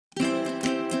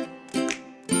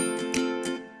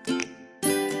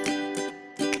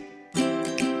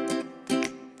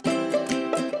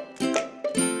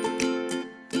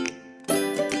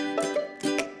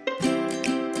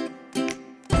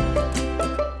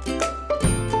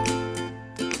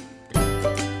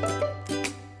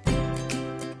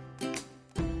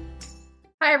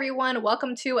Hi, everyone.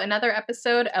 Welcome to another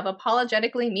episode of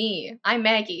Apologetically Me. I'm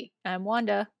Maggie. I'm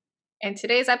Wanda. And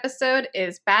today's episode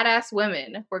is Badass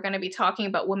Women. We're going to be talking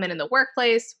about women in the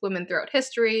workplace, women throughout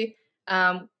history,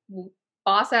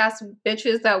 boss-ass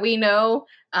bitches that we know,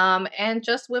 and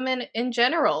just women in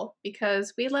general,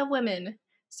 because we love women.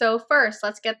 So first,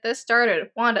 let's get this started.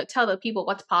 Wanda, tell the people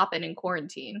what's poppin' in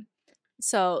quarantine.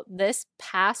 So this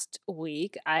past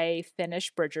week, I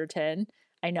finished Bridgerton.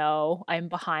 I know I'm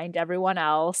behind everyone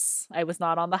else. I was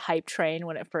not on the hype train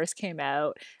when it first came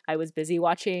out. I was busy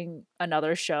watching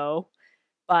another show,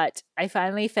 but I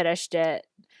finally finished it.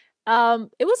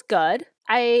 It was good.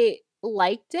 I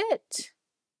liked it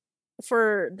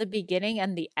for the beginning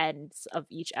and the ends of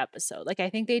each episode. Like,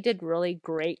 I think they did really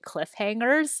great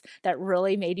cliffhangers that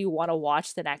really made you want to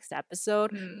watch the next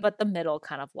episode, but the middle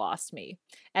kind of lost me.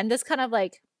 And this kind of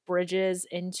like bridges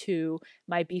into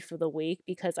my beef of the week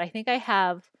because I think I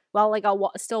have, well, like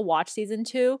I'll still watch season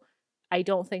 2. I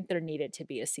don't think there needed to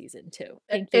be a season 2.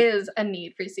 There is a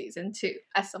need for season 2,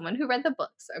 as someone who read the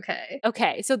books, okay?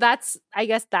 Okay, so I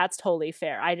guess that's totally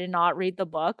fair. I did not read the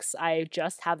books. I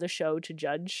just have the show to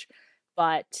judge,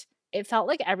 but it felt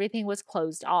like everything was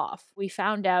closed off. We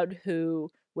found out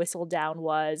who Whistledown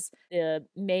was. The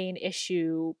main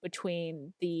issue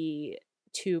between the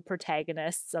two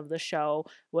protagonists of the show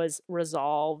was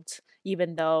resolved,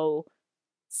 even though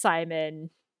Simon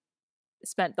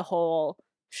spent the whole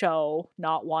show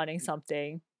not wanting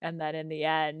something and then in the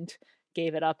end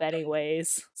gave it up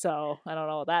anyways. So I don't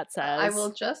know what that says. I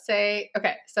will just say,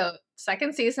 okay, so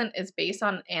second season is based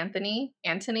on Anthony,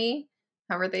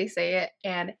 however they say it,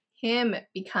 and him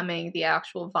becoming the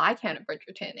actual Viscount of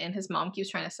Bridgerton, and his mom keeps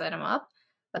trying to set him up,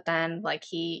 but then like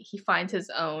he finds his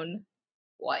own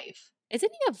wife. Isn't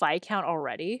he a Viscount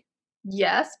already?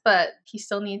 Yes, but he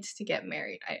still needs to get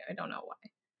married. I don't know why.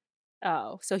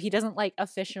 Oh, so he doesn't like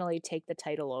officially take the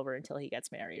title over until he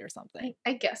gets married or something.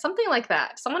 I guess something like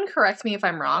that. Someone correct me if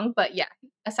I'm wrong, but yeah,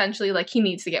 essentially like he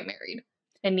needs to get married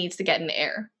and needs to get an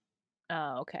heir.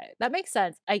 Oh, okay. That makes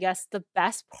sense. I guess the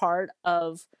best part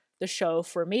of the show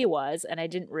for me was, and I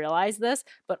didn't realize this,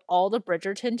 but all the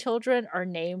Bridgerton children are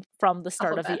named from the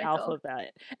start of the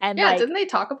alphabet. And yeah, like, didn't they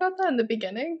talk about that in the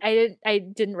beginning? I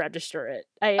didn't register it.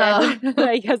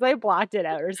 I guess I blocked it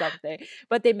out or something.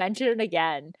 But they mentioned it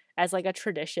again as like a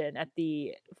tradition at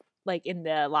the like in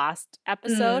the last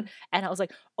episode, and I was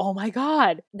like, oh my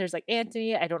god. There's like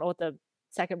Anthony. I don't know what the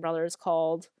second brother is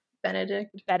called.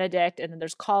 Benedict, and then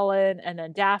there's Colin, and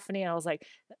then Daphne, and I was like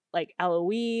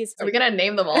Eloise. Are we gonna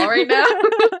name them all right now?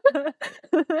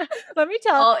 Let me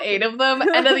tell all 8 of them.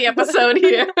 End of the episode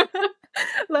here.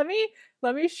 Let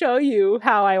me show you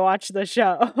how I watch the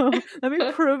show. Let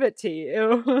me prove it to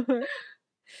you.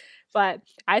 But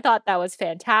I thought that was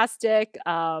fantastic.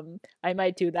 I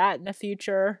might do that in the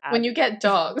future. When you get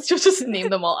dogs, you'll just name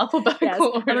them all alphabetical. Yes,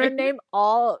 I'm gonna name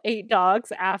all 8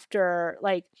 dogs after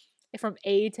like from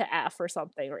A to F or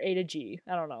something, or A to G.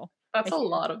 I don't know. That's a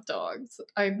lot of dogs.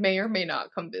 I may or may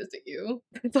not come visit you.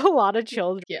 It's a lot of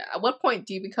children. Yeah. At what point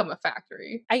do you become a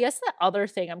factory? I guess the other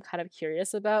thing I'm kind of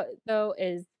curious about, though,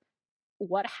 is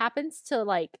what happens to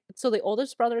like, so the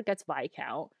oldest brother gets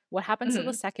Viscount. What happens to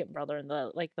the second brother and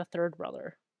the third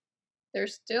brother? They're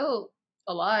still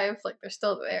alive. Like, they're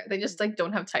still there. They just like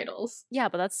don't have titles. Yeah,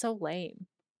 but that's so lame.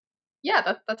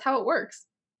 Yeah, that's how it works.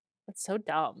 That's so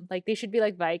dumb. Like, they should be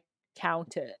like Viscountess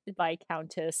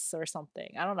or something.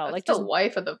 I don't know. That's like the just,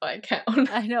 wife of the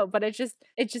Viscount. I know, but it just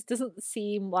doesn't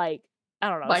seem like, I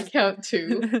don't know. Viscount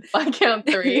 2, Viscount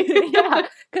 3. Yeah,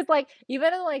 because like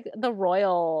even in like the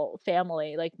royal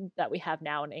family like that we have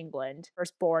now in England,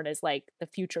 firstborn is like the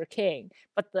future king,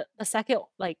 but the second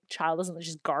like child isn't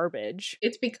just garbage.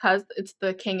 It's because it's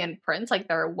the king and prince, like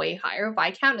they're way higher.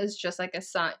 Viscount is just like a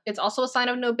sign. It's also a sign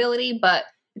of nobility, but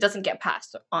it doesn't get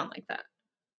passed on like that.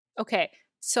 Okay,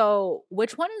 so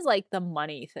which one is like the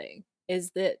money thing?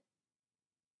 Is that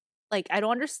like I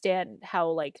don't understand how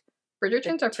like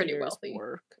Bridgertons are pretty wealthy.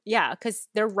 Work. Yeah, because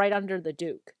they're right under the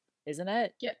Duke, isn't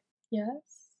it? Yeah. Yes.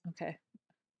 Okay.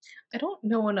 I don't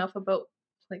know enough about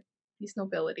like these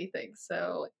nobility things,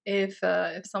 so if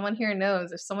someone here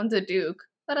knows, if someone's a Duke,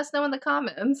 let us know in the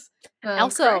comments.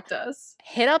 Also,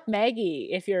 hit up Maggie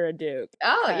if you're a Duke.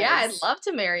 Oh yeah, I'd love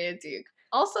to marry a Duke.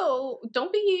 Also,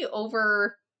 don't be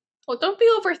over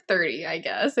 30, I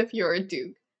guess, if you're a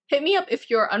Duke. Hit me up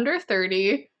if you're under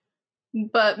 30,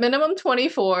 but minimum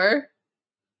 24.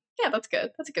 Yeah, that's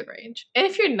good. That's a good range. And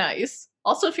if you're nice.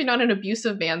 Also, if you're not an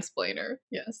abusive mansplainer.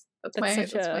 Yes, that's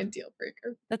my deal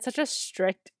breaker. That's such a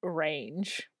strict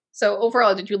range. So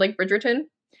overall, did you like Bridgerton?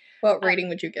 What rating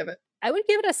would you give it? I would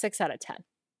give it a 6 out of 10.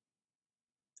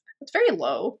 It's very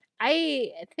low.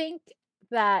 I think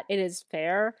that it is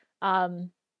fair.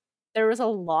 There was a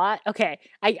lot. Okay,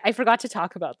 I forgot to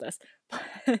talk about this.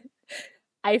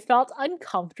 I felt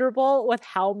uncomfortable with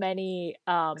how many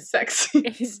Sex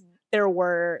scenes. there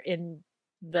were in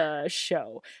the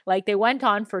show. Like they went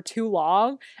on for too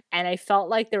long and I felt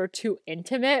like they were too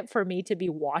intimate for me to be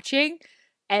watching.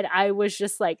 And I was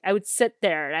just like, I would sit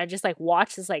there and I just like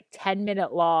watch this like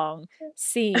 10-minute long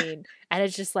scene. And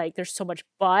it's just like, there's so much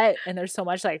butt and there's so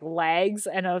much like legs.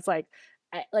 And I was like,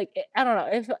 I don't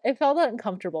know. It felt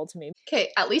uncomfortable to me.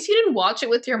 Okay, at least you didn't watch it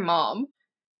with your mom.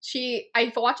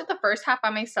 I watched it the first half by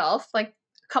myself, like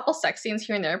a couple sex scenes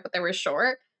here and there, but they were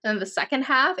short. And then the second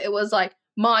half, it was like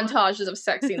montages of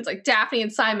sex scenes, like Daphne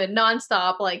and Simon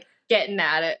nonstop, like getting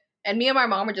at it. And me and my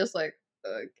mom were just like,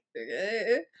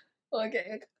 okay,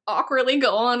 awkwardly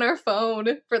go on our phone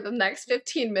for the next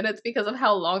 15 minutes because of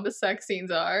how long the sex scenes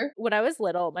are. When I was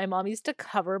little, my mom used to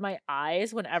cover my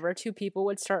eyes whenever two people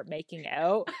would start making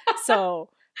out. So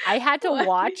I had to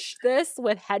watch this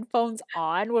with headphones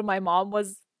on when my mom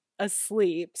was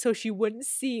asleep so she wouldn't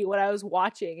see what I was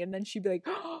watching. And then she'd be like,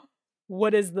 oh,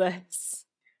 what is this?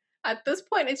 At this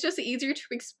point, it's just easier to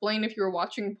explain if you're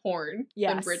watching porn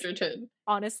than Bridgerton.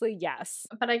 Honestly, yes.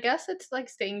 But I guess it's like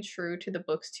staying true to the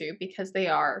books too, because they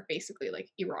are basically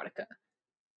like erotica.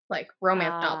 Like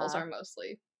romance novels are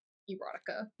mostly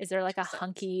erotica. Is there like a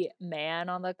hunky man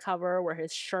on the cover where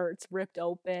his shirt's ripped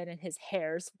open and his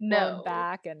hair's blown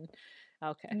back? And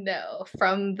okay, no,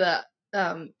 from the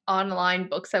online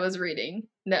books I was reading,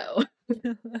 no.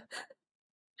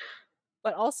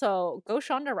 But also, go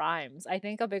Shonda Rhimes. I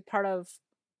think a big part of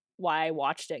why I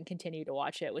watched it and continue to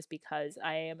watch it was because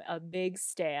I am a big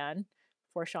stan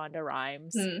for Shonda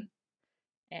Rhimes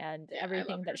and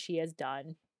everything that she has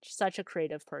done. She's such a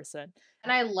creative person.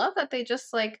 And I love that they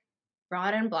just like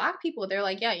brought in Black people. They're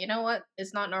like, yeah, you know what?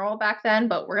 It's not normal back then,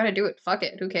 but we're gonna do it. Fuck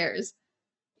it. Who cares?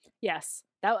 Yes.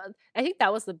 I think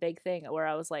that was the big thing where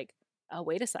I was like, oh,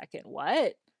 wait a second,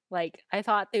 what? Like, I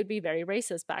thought they would be very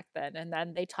racist back then. And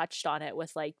then they touched on it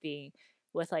with like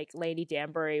Lady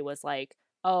Danbury was like,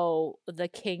 oh, the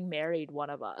king married one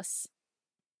of us.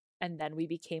 And then we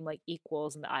became like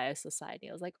equals in the eye of society.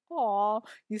 I was like, oh,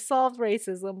 you solved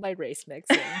racism by race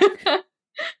mixing.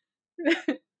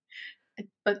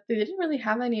 But they didn't really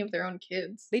have any of their own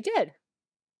kids. They did.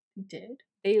 They did?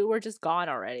 They were just gone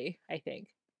already, I think.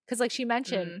 Because like she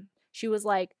mentioned, she was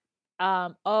like,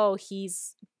 oh,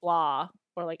 he's blah.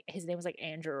 Or like his name was like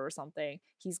Andrew or something.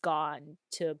 He's gone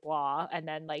to blah. And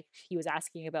then like he was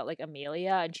asking about like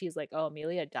Amelia and she's like, oh,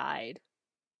 Amelia died.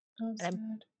 Oh, sad. And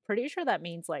I'm pretty sure that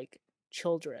means like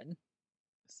children.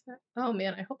 Oh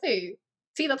man, I hope they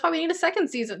see. That's why we need a second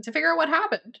season to figure out what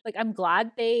happened. Like I'm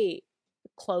glad they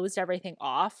closed everything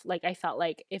off. Like I felt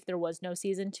like if there was no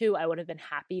season 2, I would have been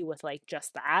happy with like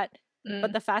just that.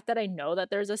 But the fact that I know that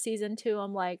there's a season 2,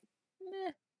 I'm like,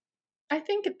 meh. I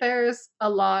think there's a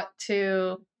lot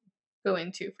to go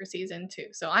into for season 2,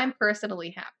 so I'm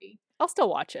personally happy. I'll still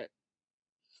watch it.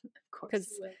 Of course,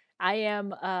 because I am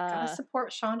gotta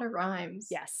support Shonda Rhimes.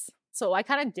 Yes. So I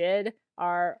kind of did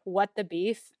our What the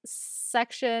Beef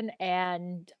section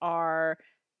and our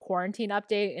quarantine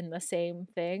update in the same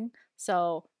thing.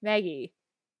 So Maggie,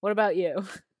 what about you?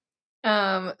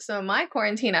 So my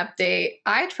quarantine update,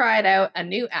 I tried out a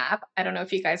new app. I don't know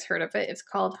if you guys heard of it. It's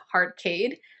called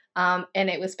Heartcade. And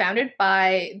it was founded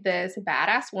by this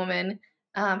badass woman.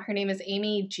 Her name is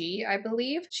Amy G, I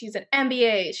believe. She's an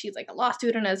MBA. She's like a law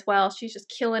student as well. She's just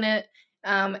killing it.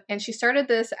 And she started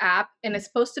this app, and it's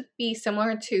supposed to be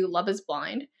similar to Love is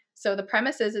Blind. So the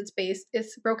premise is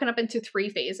it's broken up into 3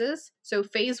 phases. So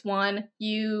phase 1,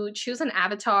 you choose an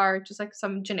avatar, just like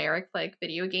some generic like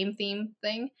video game theme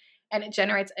thing, and it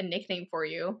generates a nickname for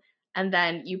you. And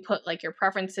then you put like your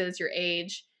preferences, your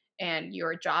age, and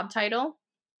your job title.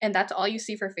 And that's all you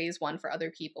see for phase 1 for other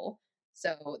people.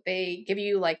 So they give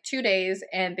you like 2 days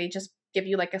and they just give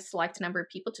you like a select number of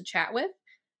people to chat with.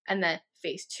 And then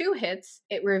phase 2 hits,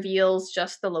 it reveals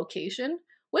just the location,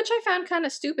 which I found kind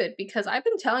of stupid because I've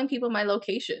been telling people my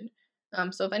location.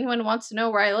 So if anyone wants to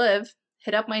know where I live,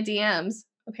 hit up my DMs.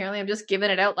 Apparently I'm just giving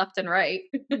it out left and right.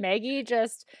 Maggie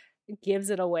just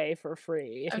gives it away for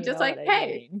free. I'm just like,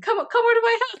 hey, come over to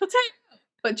my house, let's hang out.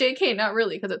 But JK, not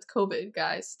really, because it's COVID,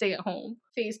 guys. Stay at home.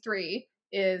 Phase 3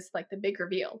 is like the big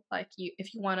reveal. Like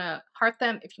if you want to heart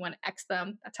them, if you want to X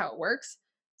them, that's how it works.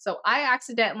 So I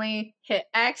accidentally hit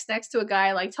X next to a guy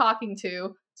I like talking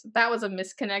to. So that was a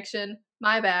misconnection.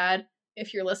 My bad.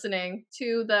 If you're listening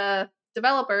to the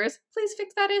developers, please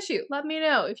fix that issue. Let me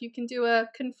know if you can do a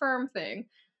confirm thing.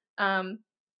 And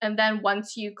then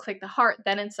once you click the heart,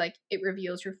 then it's like it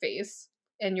reveals your face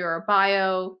and your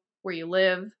bio, where you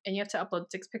live, and you have to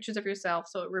upload 6 pictures of yourself,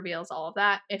 so it reveals all of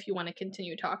that if you want to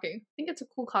continue talking. I think it's a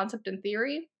cool concept in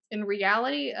theory. In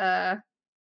reality, not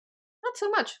so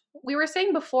much. We were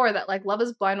saying before that like Love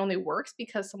is Blind only works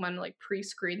because someone like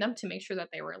pre-screened them to make sure that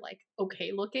they were like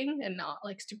okay looking and not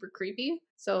like super creepy.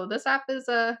 So this app is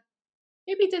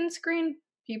maybe didn't screen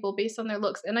people based on their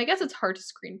looks. And I guess it's hard to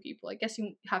screen people. I guess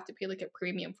you have to pay like a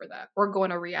premium for that or go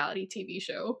on a reality TV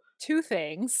show. 2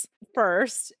 things.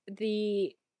 First,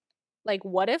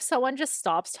 what if someone just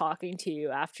stops talking to you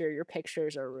after your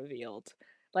pictures are revealed?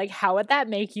 Like, how would that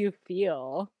make you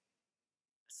feel?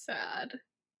 Sad.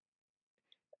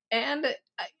 And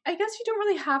I guess you don't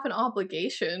really have an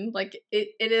obligation. Like,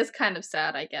 it is kind of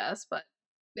sad, I guess, but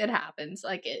it happens.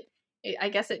 Like, I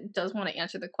guess it does want to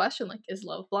answer the question, like, is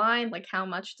love blind? Like, how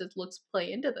much does looks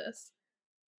play into this?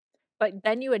 But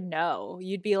then you would know.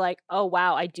 You'd be like, oh,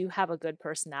 wow, I do have a good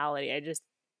personality. I just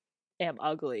am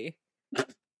ugly.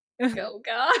 Oh,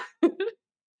 God.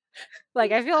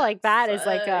 Like, I feel like that Sucks. is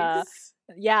like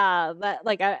that,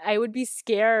 like, I would be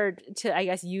scared to, I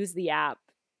guess, use the app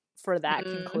for that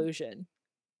conclusion.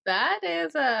 That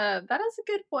is a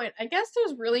good point. I guess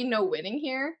there's really no winning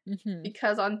here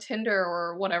because on Tinder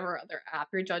or whatever other app,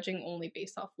 you're judging only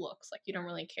based off looks. Like, you don't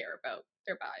really care about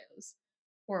their bios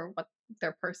or what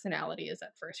their personality is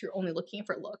at first. You're only looking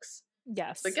for looks.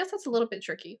 Yes. So I guess that's a little bit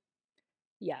tricky.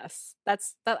 Yes.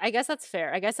 I guess that's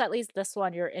fair. I guess at least this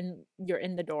one you're in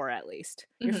the door at least.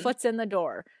 Your foot's in the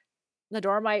door. The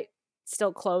door might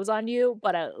still close on you,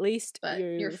 but at least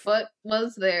your foot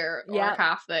was there or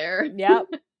half there. Yep.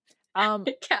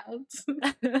 It counts.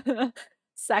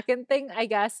 Second thing, I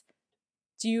guess,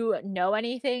 do you know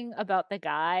anything about the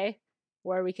guy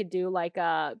where we could do like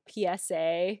a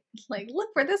PSA? Like, look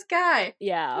for this guy.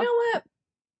 Yeah. You know what?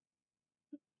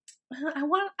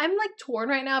 I'm like torn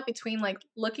right now between like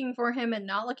looking for him and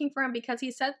not looking for him because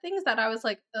he said things that I was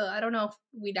like, I don't know if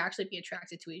we'd actually be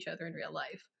attracted to each other in real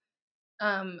life.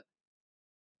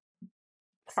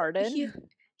 Pardon?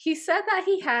 He said that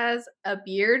he has a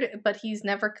beard, but he's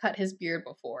never cut his beard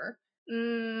before.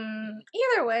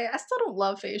 Either way, I still don't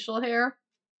love facial hair.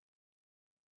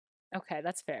 Okay,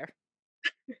 that's fair.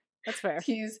 That's fair.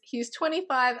 He's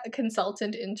 25, a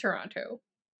consultant in Toronto.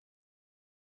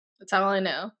 That's all I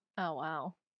know. Oh,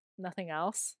 wow. Nothing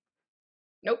else?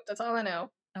 Nope, that's all I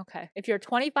know. Okay. If you're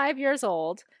 25 years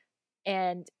old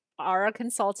and are a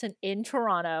consultant in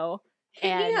Toronto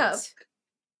and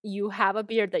you have a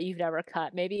beard that you've never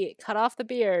cut, maybe cut off the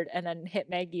beard and then hit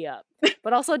Maggie up.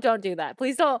 But also don't do that.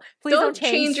 Please don't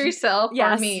change yourself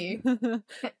for me.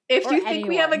 If you think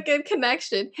we have a good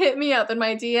connection, hit me up in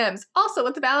my DMs. Also,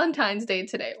 it's Valentine's Day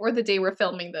today, or the day we're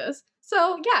filming this.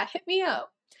 So yeah, hit me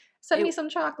up. Send me some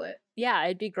chocolate. Yeah,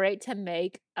 it'd be great to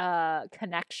make a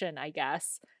connection, I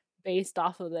guess, based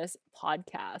off of this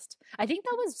podcast. I think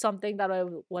that was something that I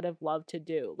would have loved to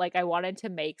do. Like, I wanted to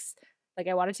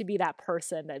be that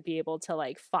person that'd be able to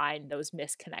like find those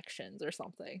misconnections or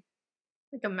something.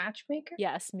 Like a matchmaker?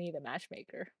 Yes, me, the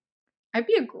matchmaker. I'd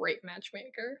be a great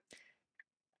matchmaker.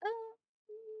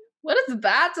 What is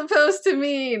that supposed to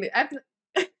mean? I'm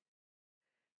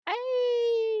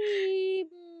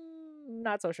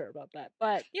not so sure about that,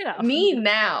 but you know. Me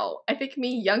now, I think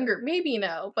me younger, maybe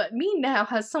no, but me now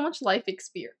has so much life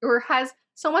experience, or has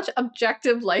so much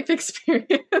objective life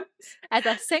experience. As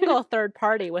a single third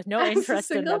party with no interest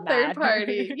in the third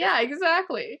party. Yeah,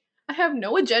 exactly. I have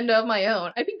no agenda of my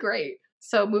own. I'd be great.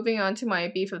 So moving on to my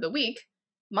beef of the week.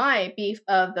 My beef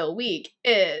of the week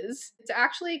is, it's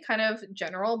actually kind of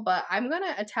general, but I'm going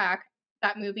to attack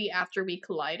that movie After We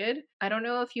Collided. I don't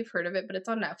know if you've heard of it, but it's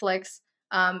on Netflix.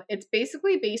 It's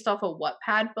basically based off a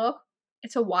Wattpad book.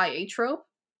 It's a YA trope.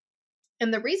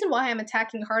 And the reason why I'm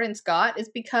attacking Hardin Scott is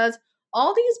because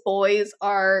all these boys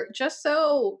are just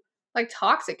so like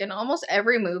toxic. In almost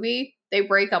every movie, they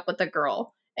break up with a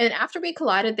girl. And After We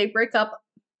Collided, they break up,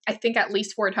 I think, at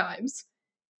least 4 times.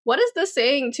 What is this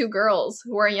saying to girls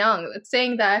who are young? It's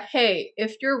saying that, hey,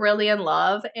 if you're really in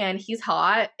love and he's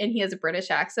hot and he has a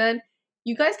British accent,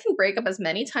 you guys can break up as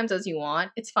many times as you want.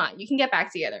 It's fine. You can get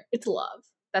back together. It's love.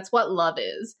 That's what love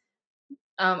is.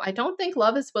 I don't think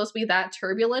love is supposed to be that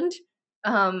turbulent.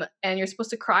 And you're supposed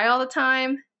to cry all the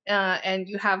time. And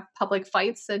you have public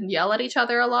fights and yell at each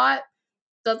other a lot.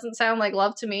 Doesn't sound like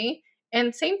love to me.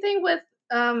 And same thing with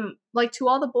like To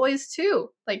All the Boys too.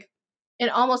 Like in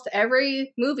almost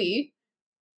every movie,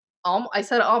 I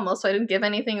said almost, so I didn't give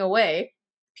anything away.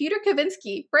 Peter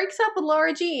Kavinsky breaks up with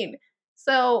Laura Jean.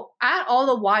 So at all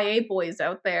the YA boys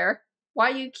out there, why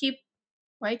you keep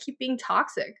being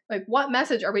toxic? Like, what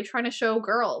message are we trying to show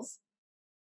girls?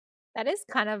 That is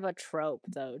kind of a trope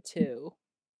though, too.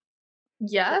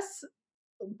 Yes,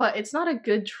 but it's not a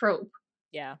good trope.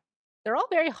 Yeah. They're all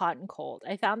very hot and cold.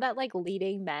 I found that like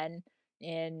leading men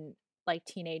in like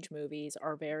teenage movies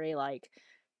are very like,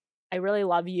 I really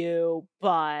love you,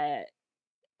 but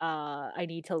I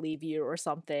need to leave you or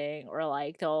something, or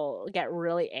like they'll get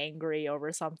really angry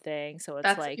over something. So it's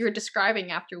That's like you're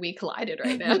describing After We Collided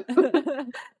right now.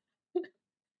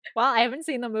 well, I haven't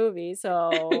seen the movie,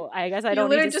 so I guess I You don't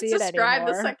need literally to just see it described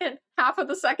the anymore. second half of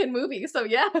the second movie, so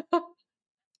yeah.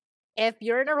 If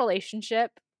you're in a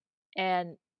relationship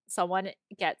and someone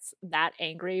gets that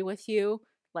angry with you,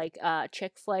 like a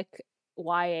chick flick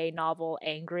YA novel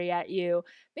angry at you,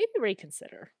 maybe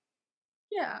reconsider.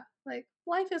 Yeah, like,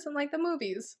 life isn't like the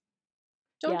movies.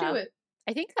 Don't do Yeah. it.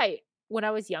 I think when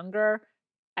I was younger,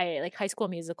 I like High School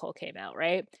Musical came out,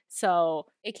 right? So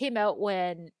it came out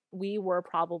when we were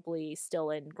probably still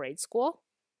in grade school.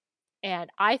 And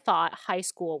I thought high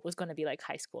school was going to be like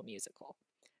High School Musical.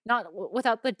 Not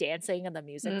without the dancing and the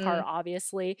music part, Mm,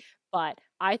 obviously, but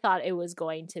I thought it was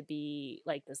going to be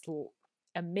like this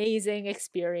amazing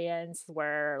experience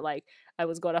where like I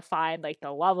was going to find like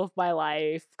the love of my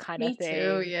life kind of me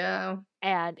too, thing. yeah.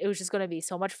 And it was just going to be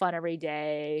so much fun every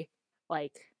day.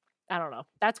 Like, I don't know.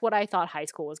 That's what I thought high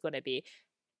school was going to be.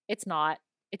 It's not.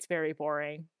 It's very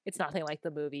boring. It's nothing like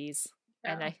the movies.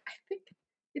 Yeah. And I, I think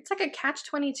it's like a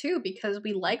catch-22 because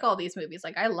we like all these movies.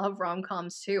 Like, I love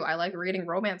rom-coms too. I like reading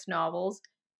romance novels,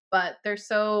 but they're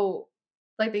so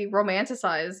like they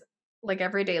romanticize like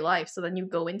everyday life. So then you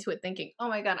go into it thinking, "Oh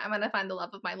my god, I'm gonna find the love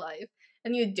of my life,"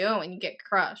 and you don't, and you get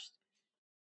crushed.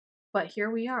 But here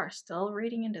we are, still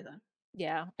reading into them.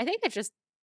 yeah, I think it's just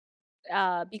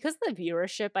because the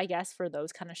viewership, I guess, for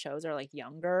those kind of shows are like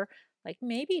younger, like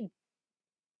maybe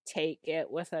take it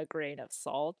with a grain of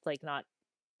salt. Like, not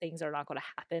things are not going to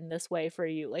happen this way for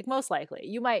you. Like, most likely,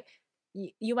 you might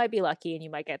be lucky and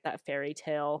you might get that fairy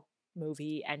tale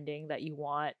movie ending that you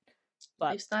want.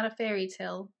 But Life's not a fairy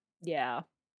tale. yeah,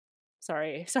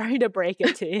 sorry to break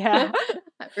it to you.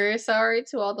 I'm very sorry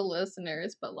to all the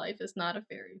listeners, but life is not a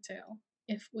fairy tale.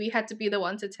 If we had to be the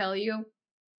one to tell you,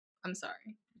 I'm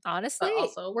sorry. But Honestly,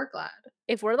 also, we're glad.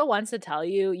 if we're the ones to tell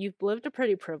you, you've lived a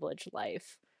pretty privileged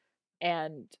life,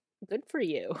 and good for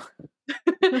you.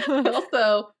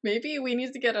 Also, maybe we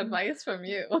need to get advice from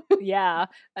you. Yeah.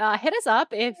 Hit us up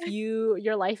if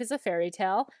your life is a fairy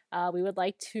tale. We would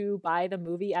like to buy the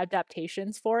movie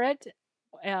adaptations for it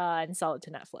and sell it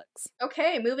to Netflix.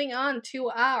 Okay, moving on to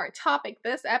our topic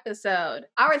this episode.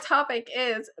 Our topic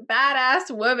is badass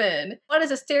women. What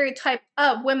is a stereotype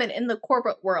of women in the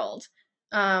corporate world?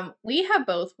 We have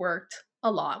both worked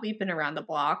a lot. We've been around the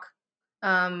block.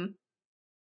 Um,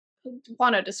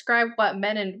 Want to describe what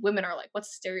men and women are like? What's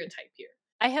the stereotype here?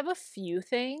 I have a few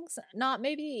things, not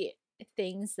maybe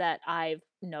things that I've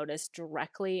noticed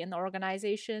directly in the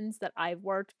organizations that I've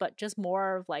worked, but just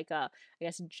more of like a, I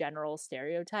guess, general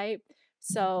stereotype.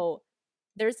 So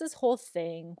there's this whole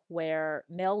thing where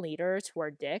male leaders who are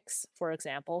dicks, for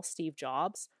example, Steve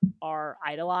Jobs, are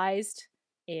idolized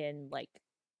in like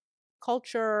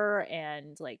culture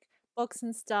and like books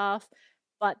and stuff.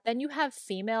 But then you have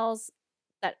females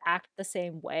that act the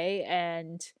same way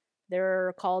and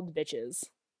they're called bitches.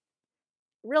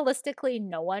 Realistically,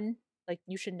 no one, like,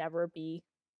 you should never be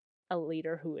a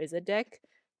leader who is a dick,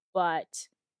 but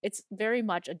it's very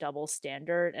much a double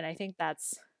standard. And I think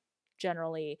that's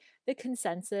generally the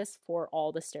consensus for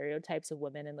all the stereotypes of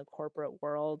women in the corporate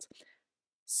world.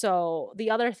 So the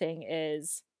other thing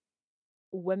is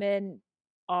women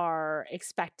are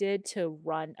expected to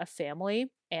run a family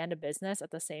and a business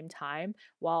at the same time,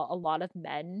 while a lot of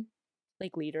men,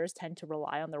 like leaders, tend to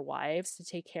rely on their wives to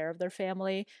take care of their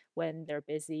family when they're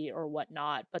busy or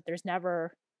whatnot. But there's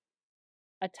never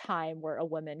a time where a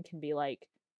woman can be like,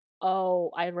 oh,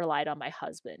 I relied on my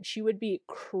husband. She would be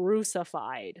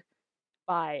crucified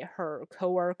by her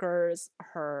coworkers,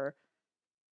 her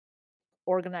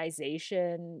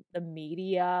organization, the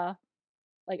media.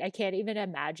 Like, I can't even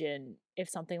imagine if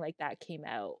something like that came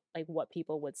out, like what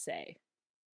people would say.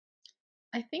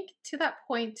 I think to that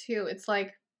point too, it's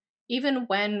like even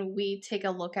when we take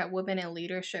a look at women in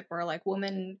leadership or like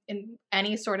women in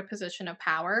any sort of position of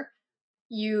power,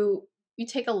 you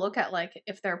take a look at like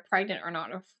if they're pregnant or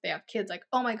not, or if they have kids, like,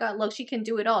 oh my god, look, she can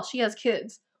do it all. She has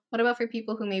kids. What about for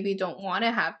people who maybe don't want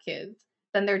to have kids?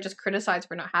 Then they're just criticized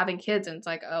for not having kids, and it's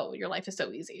like, oh, your life is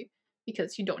so easy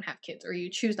because you don't have kids or you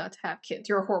choose not to have kids.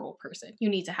 You're a horrible person. You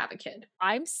need to have a kid.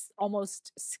 I'm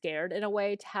almost scared in a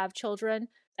way to have children.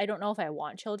 I don't know if I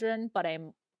want children, but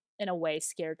I'm in a way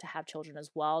scared to have children as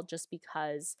well, just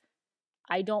because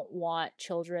I don't want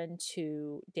children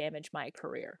to damage my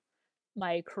career.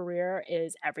 My career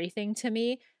is everything to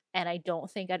me, and I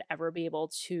don't think I'd ever be able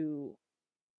to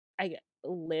I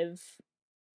live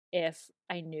if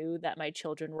I knew that my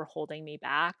children were holding me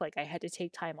back. Like I had to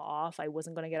take time off, I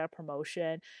wasn't going to get a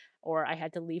promotion, or I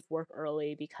had to leave work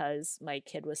early because my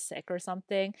kid was sick or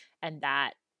something, and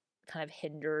that kind of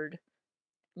hindered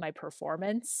my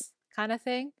performance kind of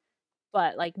thing.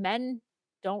 But like men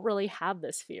don't really have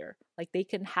this fear. Like they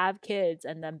can have kids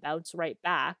and then bounce right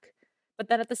back. But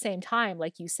then at the same time,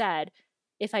 like you said,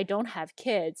 if I don't have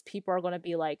kids, people are going to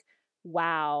be like,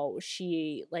 wow,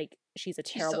 she's a She's so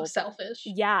terrible. selfish.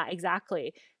 Yeah,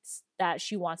 exactly. That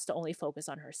she wants to only focus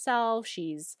on herself.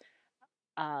 She's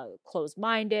closed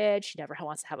minded. She never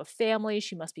wants to have a family.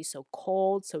 She must be so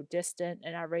cold, so distant,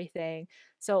 and everything.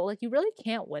 So, like, you really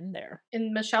can't win there.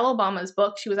 In Michelle Obama's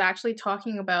book, she was actually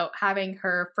talking about having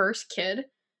her first kid.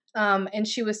 And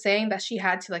she was saying that she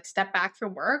had to like step back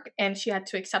from work and she had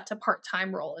to accept a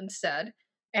part-time role instead.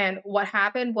 And what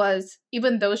happened was,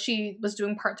 even though she was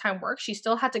doing part-time work, she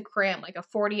still had to cram like a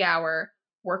 40-hour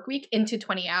work week into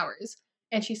 20 hours.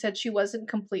 And she said she wasn't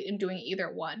complete in doing either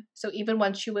one. So even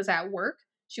when she was at work,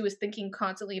 she was thinking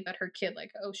constantly about her kid,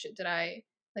 like, oh shit,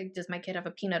 does my kid have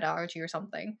a peanut allergy or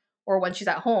something? Or when she's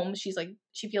at home, she's like,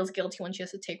 she feels guilty when she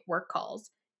has to take work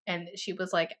calls. And she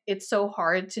was like, it's so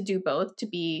hard to do both, to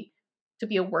be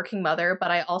a working mother,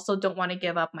 but I also don't want to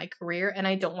give up my career and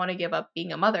I don't want to give up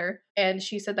being a mother. And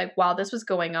she said like while this was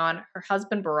going on, her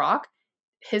husband Barack,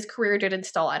 his career didn't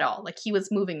stall at all. Like he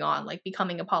was moving on, like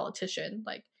becoming a politician,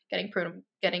 like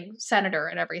getting senator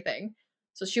and everything.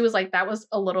 So she was like, that was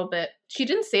a little bit, she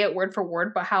didn't say it word for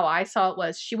word, but how I saw it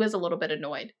was she was a little bit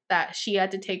annoyed that she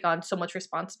had to take on so much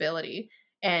responsibility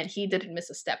and he didn't miss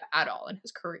a step at all in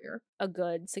his career. A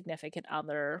good significant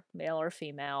other, male or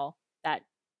female, that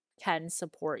can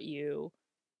support you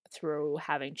through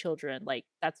having children, like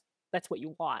that's what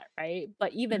you want, right?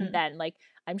 But even Mm-hmm. then, like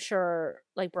I'm sure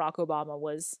like Barack Obama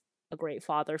was a great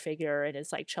father figure in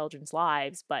his like children's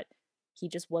lives, but he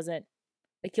just wasn't,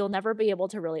 like you'll never be able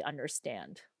to really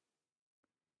understand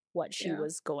what she Yeah.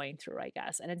 was going through, I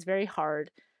guess. And it's very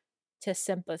hard to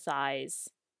sympathize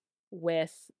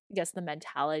with, I guess, the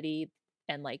mentality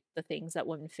and like the things that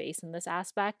women face in this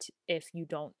aspect if you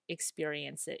don't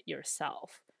experience it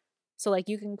yourself. So like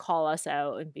you can call us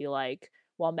out and be like,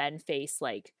 well, men face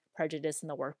like prejudice in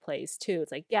the workplace too.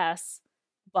 It's like, yes,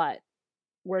 but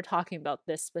we're talking about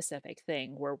this specific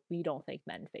thing where we don't think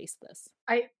men face this.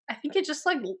 I think it just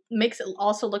like makes it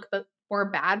also look a bit more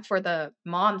bad for the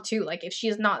mom too. Like if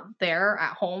she's not there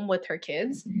at home with her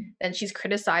kids, then she's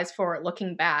criticized for it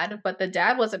looking bad. But the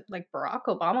dad wasn't, like Barack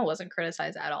Obama wasn't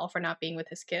criticized at all for not being with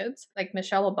his kids. Like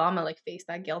Michelle Obama like faced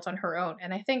that guilt on her own.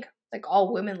 And I think like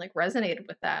all women like resonated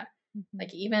with that. Mm-hmm.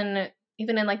 Like even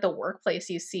in like the workplace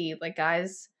you see like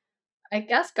guys, I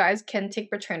guess guys can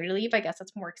take paternity leave. I guess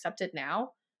that's more accepted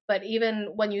now. But even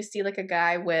when you see like a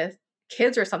guy with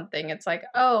kids or something, it's like,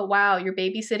 oh wow, you're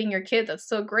babysitting your kids. That's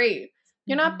so great.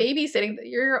 You're not Mm-hmm. babysitting,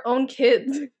 you're your own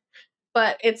kids.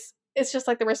 But it's just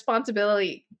like the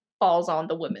responsibility falls on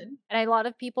the women. And a lot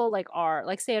of people like are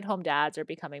like stay-at-home dads are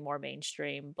becoming more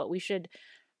mainstream, but we should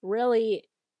really,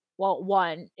 well,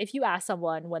 one, if you ask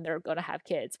someone when they're going to have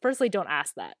kids, personally don't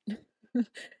ask that.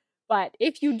 But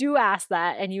if you do ask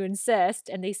that and you insist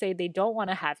and they say they don't want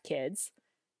to have kids,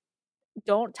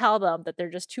 don't tell them that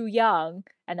they're just too young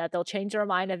and that they'll change their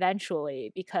mind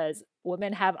eventually, because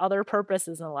women have other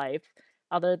purposes in life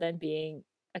other than being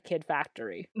a kid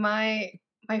factory. My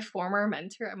former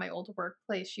mentor at my old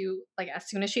workplace, she like as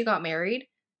soon as she got married,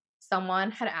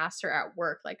 someone had asked her at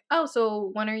work, like, oh, so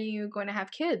when are you going to have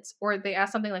kids? Or they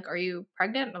asked something like, are you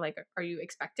pregnant? Or like, are you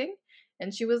expecting?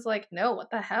 And she was like, no,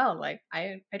 what the hell? Like,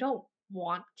 I don't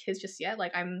want kids just yet.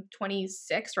 Like, I'm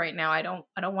 26 right now. I don't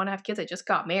want to have kids. I just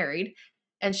got married.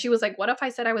 And she was like, what if I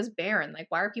said I was barren? Like,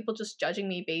 why are people just judging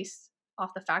me based off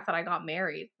the fact that I got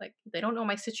married? Like, they don't know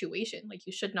my situation. Like,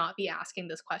 you should not be asking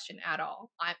this question at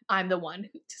all. I'm the one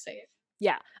to say it.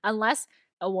 Yeah, unless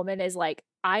a woman is like,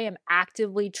 I am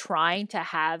actively trying to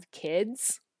have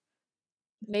kids,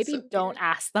 It's so maybe don't weird.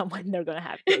 ask them when they're going to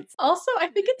have kids. Also, I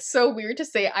think it's so weird to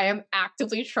say I am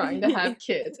actively trying to have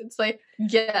kids. It's like,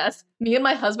 yes, me and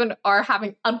my husband are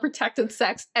having unprotected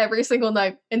sex every single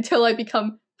night until I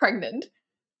become pregnant.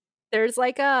 There's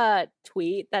like a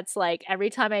tweet that's like,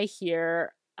 every time I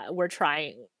hear we're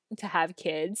trying to have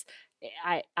kids,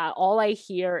 I all I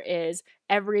hear is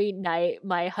every night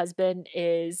my husband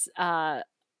is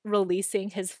releasing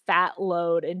his fat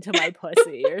load into my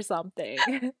pussy or something.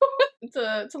 It's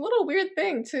a little weird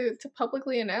thing to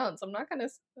publicly announce. I'm not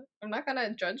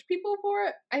gonna judge people for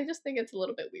it. I just think it's a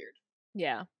little bit weird.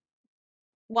 Yeah.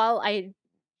 Well, I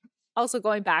also,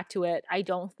 going back to it, I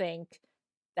don't think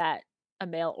that a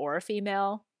male or a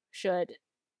female should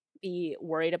be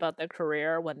worried about their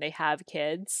career when they have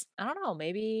kids. I don't know,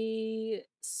 maybe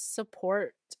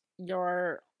support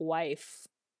your wife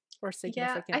or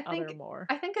Yeah, significant other more.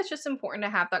 I think it's just important to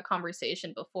have that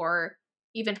conversation before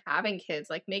even having kids,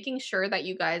 like making sure that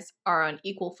you guys are on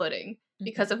equal footing.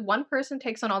 Because Mhm. if one person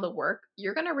takes on all the work,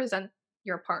 you're gonna resent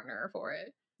your partner for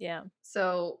it. Yeah.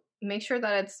 So make sure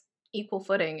that it's equal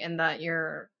footing and that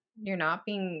you're not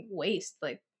being waste.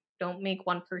 Like don't make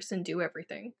one person do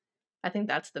everything. I think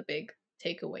that's the big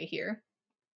takeaway here.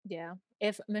 Yeah.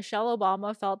 If Michelle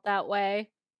Obama felt that way,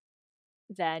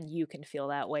 then you can feel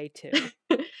that way too.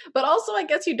 But also I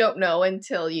guess you don't know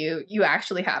until you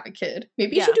actually have a kid.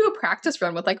 Maybe you should Yeah. do a practice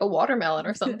run with like a watermelon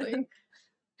or something.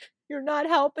 You're not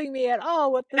helping me at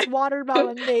all with this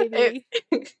watermelon It- baby.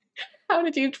 how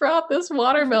did you drop this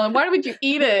watermelon? Why would you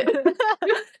eat it?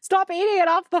 Stop eating it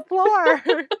off the floor.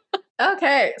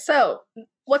 Okay, so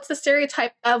what's the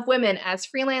stereotype of women as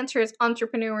freelancers,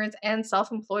 entrepreneurs, and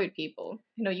self-employed people?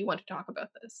 I know you want to talk about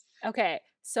this. Okay,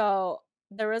 so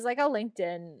there was like a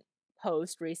LinkedIn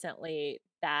post recently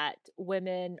that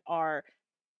women are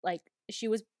like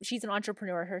she's an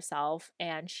entrepreneur herself,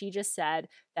 and she just said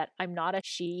that I'm not a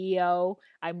CEO,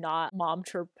 I'm not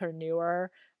momtrepreneur,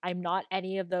 I'm not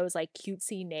any of those like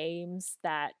cutesy names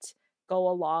that go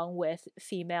along with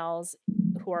females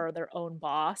who are their own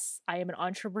boss. I am an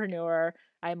entrepreneur,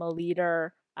 I am a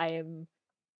leader,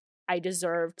 I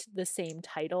deserved the same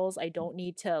titles. I don't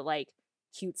need to like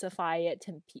cutesify it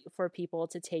for people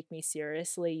to take me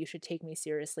seriously. You should take me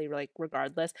seriously, like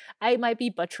regardless. I might be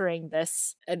butchering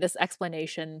this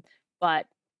explanation, but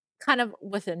kind of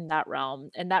within that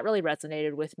realm, and that really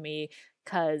resonated with me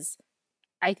because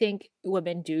I think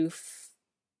women do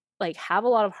like have a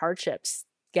lot of hardships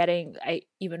getting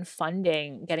even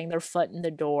funding, getting their foot in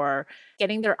the door,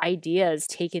 getting their ideas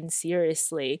taken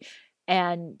seriously,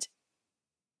 and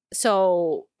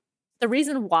so the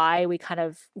reason why we kind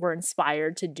of were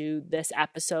inspired to do this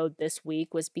episode this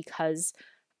week was because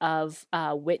of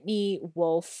Whitney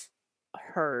Wolf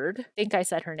Herd. I think I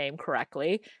said her name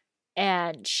correctly.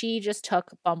 And she just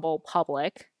took Bumble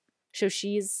public. So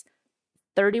she's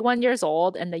 31 years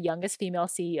old and the youngest female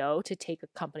CEO to take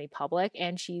a company public.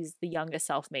 And she's the youngest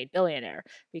self made billionaire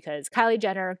because Kylie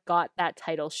Jenner got that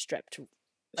title stripped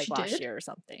like She last did? year or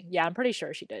something. Yeah, I'm pretty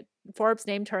sure she did. Forbes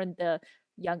named her the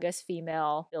youngest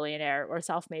female billionaire or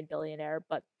self-made billionaire,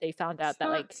 but they found It's out that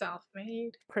not like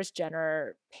self-made. Kris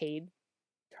Jenner paid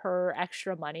her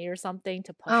extra money or something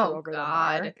to push her Oh over the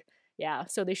god. mark. Yeah,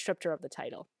 so they stripped her of the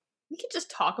title. We could just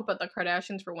talk about the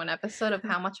Kardashians for one episode of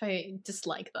how much I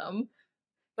dislike them.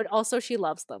 But also she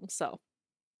loves them, so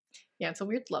Yeah, it's a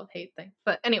weird love-hate thing.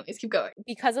 But anyways, keep going.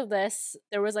 because of this,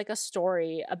 there was like a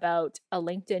story about a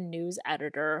LinkedIn news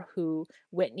editor who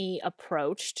Whitney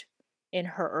approached in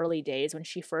her early days when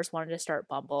she first wanted to start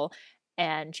Bumble.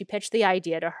 And she pitched the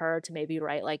idea to her to maybe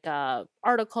write like a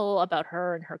article about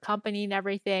her and her company and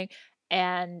everything.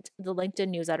 And the LinkedIn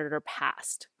news editor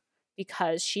passed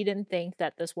because she didn't think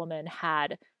that this woman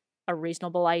had a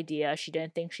reasonable idea. She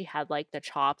didn't think she had like the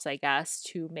chops, I guess,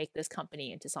 to make this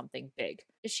company into something big.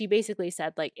 She basically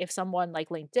said like if someone like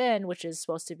LinkedIn, which is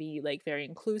supposed to be like very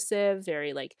inclusive,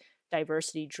 very like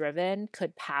diversity driven,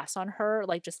 could pass on her,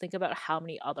 like just think about how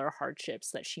many other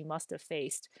hardships that she must have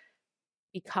faced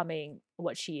becoming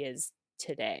what she is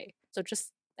today. So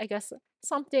just I guess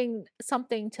something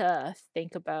to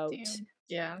think about. Damn.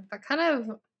 Yeah, that kind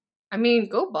of I mean,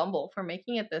 go Bumble for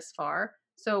making it this far.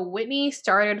 So Whitney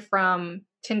started from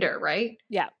Tinder, right?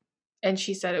 Yeah. And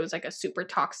she said it was like a super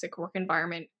toxic work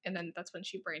environment, and then that's when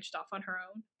she branched off on her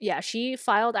own. Yeah, she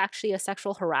filed actually a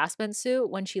sexual harassment suit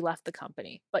when she left the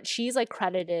company. But she's like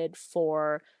credited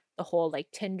for the whole like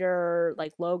Tinder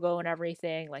like logo and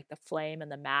everything, like the flame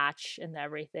and the match and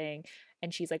everything.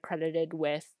 And she's like credited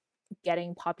with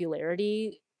getting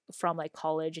popularity from like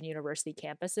college and university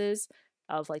campuses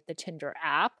of like the Tinder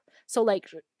app. So like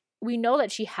we know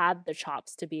that she had the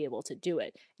chops to be able to do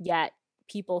it. Yet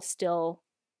people still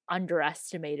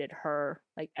underestimated her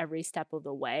like every step of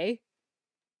the way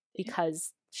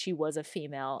because she was a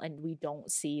female and we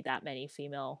don't see that many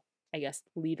female, I guess,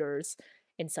 leaders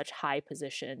in such high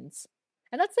positions.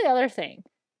 And that's the other thing.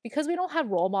 Because we don't have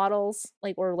role models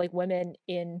like or like women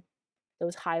in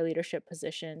those high leadership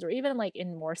positions or even like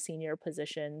in more senior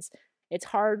positions, it's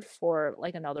hard for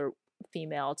like another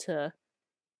female to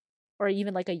or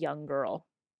even like a young girl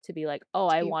to be like, "Oh,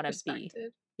 To I be want to be."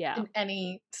 respected Yeah. in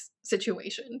any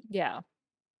situation. Yeah.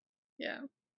 Yeah.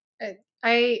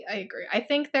 I agree. I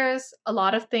think there's a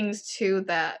lot of things too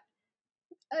that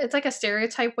it's like a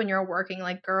stereotype when you're working.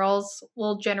 Like girls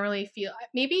will generally feel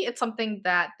maybe it's something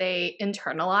that they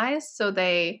internalize, so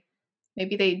they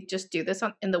maybe they just do this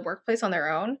in the workplace on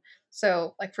their own.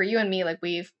 So like for you and me, like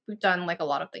we've done like a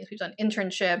lot of things. We've done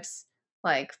internships,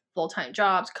 like full-time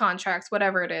jobs, contracts,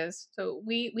 whatever it is. So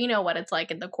we know what it's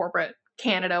like in the corporate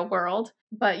Canada world.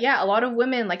 But yeah, a lot of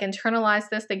women like internalize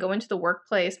this. They go into the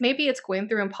workplace. Maybe it's going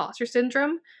through imposter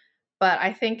syndrome, but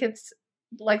I think it's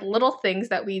like little things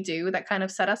that we do that kind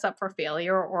of set us up for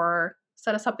failure or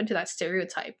set us up into that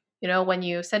stereotype. You know, when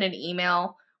you send an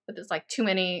email with this like too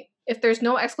many, if there's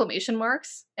no exclamation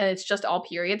marks and it's just all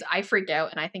periods, I freak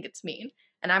out and I think it's mean.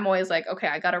 And I'm always like, okay,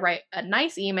 I got to write a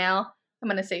nice email. I'm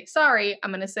going to say sorry.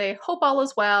 I'm going to say hope all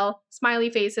is well,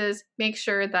 smiley faces, make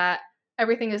sure that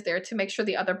everything is there to make sure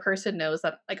the other person knows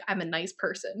that like I'm a nice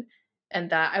person and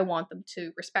that I want them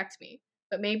to respect me.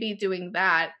 But maybe doing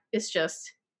that is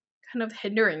just kind of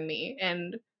hindering me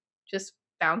and just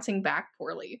bouncing back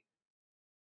poorly.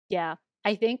 Yeah.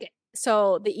 I think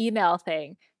so. The email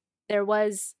thing, there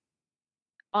was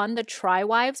on the Try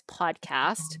Wives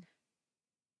podcast,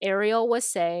 Ariel was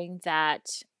saying that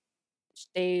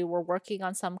they were working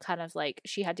on some kind of like,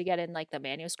 she had to get in like the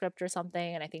manuscript or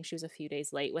something, and I think she was a few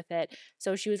days late with it.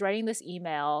 So she was writing this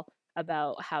email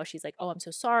about how she's like, oh, I'm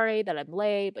so sorry that I'm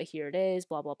late, but here it is,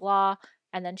 blah blah blah.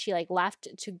 And then she like left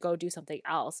to go do something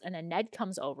else, and then Ned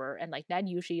comes over, and like Ned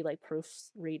usually like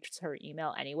proofreads her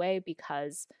email anyway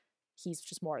because he's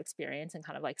just more experienced and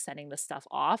kind of like sending the stuff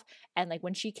off. And like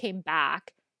when she came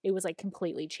back, it was like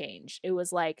completely changed. It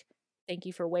was like, thank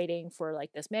you for waiting for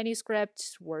like this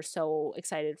manuscript, we're so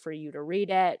excited for you to read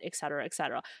it, etc.,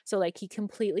 etc. So like he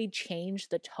completely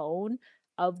changed the tone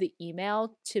of the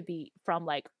email to be from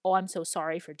like, oh, I'm so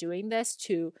sorry for doing this,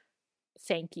 to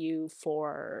thank you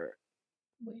for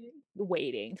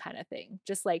waiting kind of thing.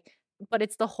 Just like, but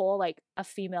it's the whole like a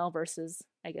female versus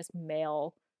I guess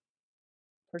male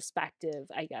perspective,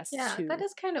 I guess. Yeah, too. that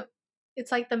is kind of,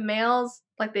 it's like the males,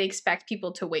 like they expect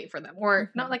people to wait for them, or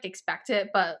not like expect it,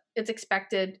 but it's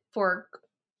expected for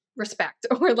respect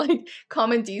or like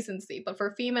common decency. But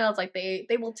for females, like they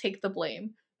will take the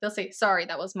blame. They'll say, sorry,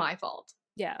 that was my fault.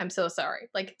 Yeah. I'm so sorry.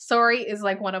 Like sorry is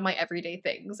like one of my everyday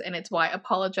things, and it's why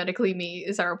Apologetically Me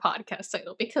is our podcast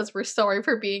title, because we're sorry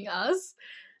for being us.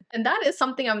 And that is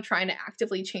something I'm trying to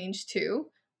actively change too,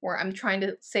 where I'm trying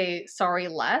to say sorry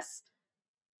less.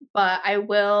 But I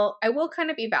will kind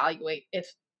of evaluate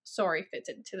if sorry fits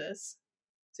into this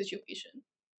situation.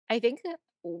 I think that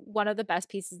one of the best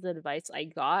pieces of advice I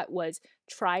got was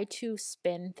try to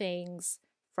spin things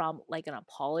from like an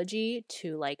apology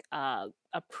to like a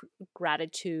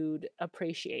gratitude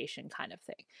appreciation kind of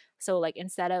thing. So like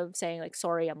instead of saying like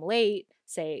sorry I'm late,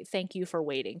 say thank you for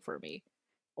waiting for me.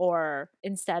 Or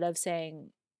instead of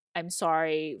saying I'm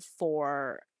sorry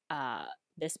for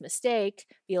this mistake,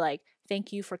 be like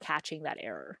thank you for catching that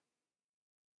error.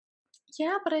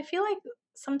 Yeah, but I feel like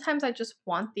sometimes I just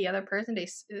want the other person to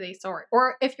say sorry.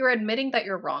 Or if you're admitting that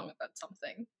you're wrong about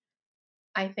something,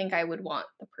 I think I would want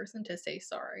the person to say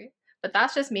sorry. But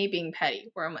that's just me being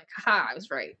petty, where I'm like, haha, I was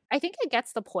right. I think it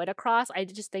gets the point across. I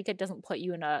just think it doesn't put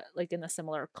you in a like in a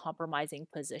similar compromising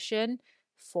position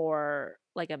for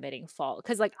like admitting fault.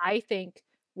 Because like I think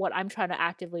what I'm trying to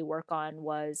actively work on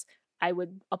was I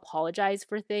would apologize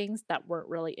for things that weren't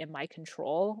really in my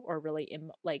control or really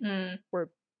in like were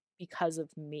because of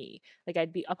me. Like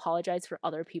I'd be apologize for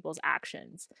other people's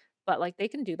actions, but like they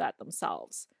can do that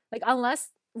themselves. Like unless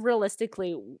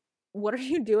realistically, what are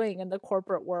you doing in the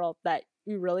corporate world that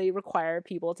you really require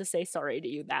people to say sorry to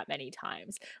you that many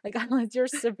times? Like unless you're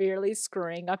severely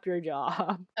screwing up your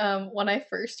job. When I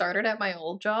first started at my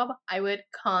old job, I would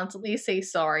constantly say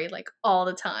sorry, like all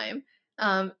the time.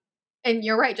 And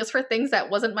you're right, just for things that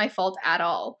wasn't my fault at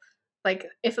all. Like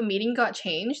if a meeting got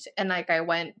changed and like I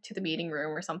went to the meeting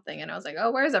room or something and I was like,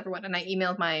 oh, where's everyone? And I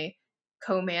emailed my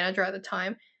co-manager at the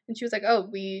time and she was like, oh,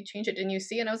 we changed it, didn't you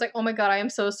see? And I was like, oh my god, I am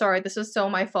so sorry, this is so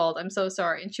my fault, I'm so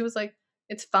sorry. And she was like,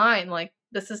 it's fine, like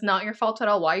this is not your fault at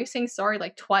all, why are you saying sorry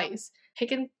like twice?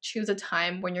 Pick and choose a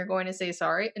time when you're going to say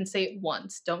sorry and say it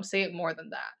once, don't say it more than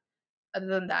that. Other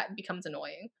than that, it becomes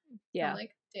annoying. Yeah, I'm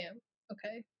like, damn,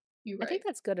 okay, you right. I think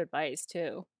that's good advice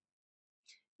too.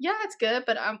 Yeah, it's good,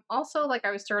 but I'm also like, I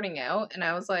was starting out and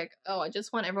I was like, oh, I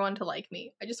just want everyone to like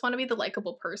me. I just want to be the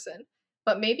likable person.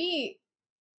 But maybe,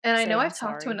 and I know Saying I've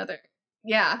talked to sorry. another,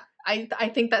 yeah,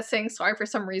 I think that saying sorry for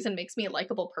some reason makes me a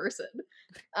likable person.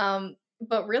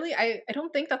 But really, I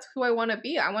don't think that's who I want to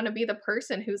be. I want to be the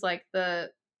person who's like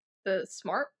the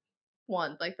smart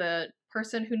one, like the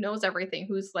person who knows everything,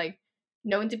 who's like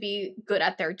known to be good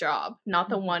at their job, not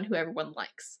the one who everyone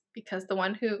likes. Because the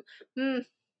one who,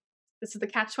 this is the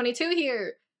catch-22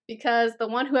 here, because the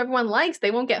one who everyone likes, they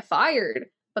won't get fired.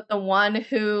 but the one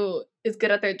who is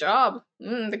good at their job,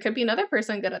 there could be another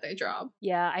person good at their job.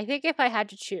 Yeah, I think if I had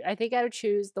to choose, I think I would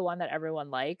choose the one that everyone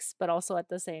likes, but also at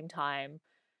the same time,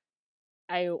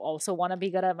 I also want to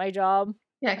be good at my job.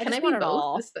 Yeah, I can I just be want it both?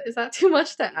 all. Is that too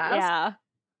much to ask? Yeah.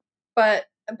 But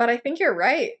I think you're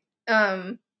right.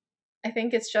 I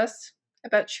think it's just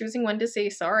about choosing when to say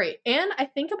sorry. And I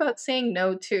think about saying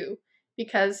no too.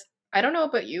 Because I don't know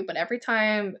about you, but every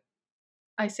time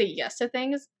I say yes to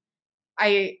things,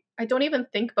 I don't even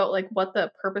think about like what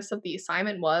the purpose of the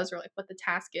assignment was or like what the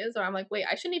task is, or I'm like, wait,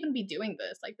 I shouldn't even be doing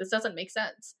this. Like this doesn't make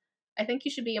sense. I think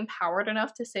you should be empowered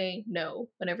enough to say no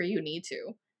whenever you need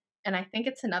to. And I think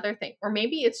it's another thing. Or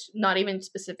maybe it's not even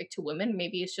specific to women.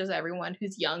 Maybe it's just everyone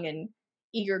who's young and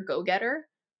eager go-getter.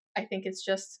 I think it's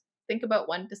just think about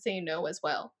when to say no as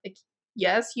well. Like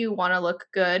yes, you want to look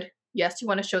good. Yes, you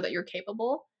want to show that you're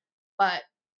capable, but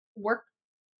work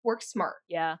smart.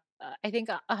 Yeah. I think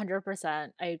 100%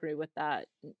 I agree with that.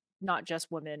 Not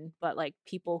just women, but like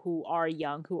people who are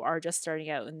young, who are just starting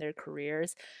out in their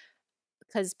careers.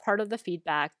 Because part of the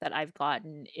feedback that I've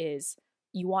gotten is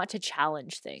you want to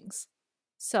challenge things.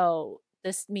 So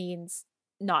this means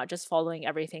not just following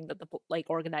everything that the like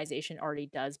organization already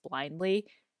does blindly.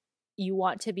 You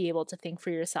want to be able to think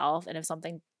for yourself, and if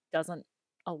something doesn't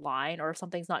align or if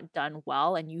something's not done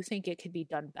well and you think it could be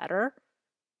done better,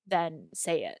 then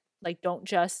say it. Like, don't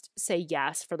just say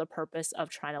yes for the purpose of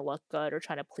trying to look good or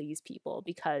trying to please people,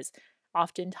 because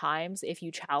oftentimes, if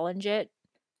you challenge it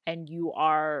and you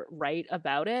are right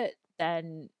about it,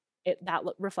 then that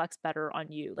reflects better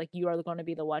on you. Like, you are going to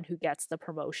be the one who gets the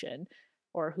promotion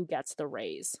or who gets the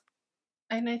raise.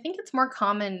 And I think it's more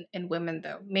common in women,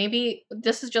 though. Maybe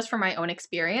this is just from my own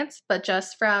experience, but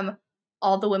just from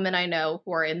all the women I know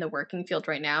who are in the working field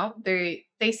right now, they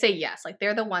say yes. Like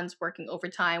they're the ones working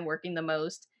overtime, working the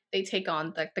most. They take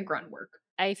on the grunt work.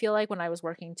 I feel like when I was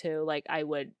working too, I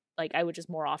would just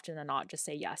more often than not just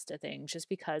say yes to things, just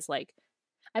because like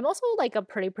I'm also like a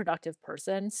pretty productive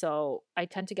person, so I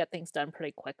tend to get things done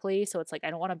pretty quickly. So it's like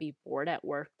I don't want to be bored at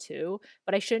work too,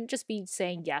 but I shouldn't just be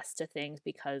saying yes to things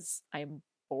because I'm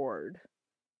bored.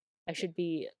 I should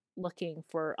be looking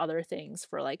for other things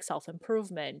for like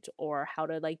self-improvement or how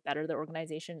to like better the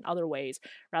organization in other ways,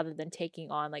 rather than taking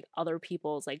on like other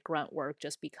people's like grunt work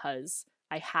just because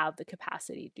I have the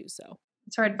capacity to do so.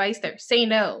 It's our advice there. Say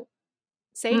no.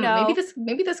 Say Maybe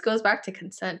no. this goes back to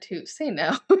consent too. Say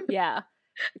no. Yeah.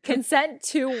 Consent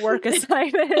to work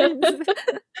assignments.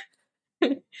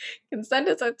 Consent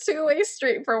is a two-way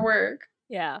street for work.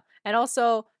 Yeah. And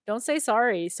also, don't say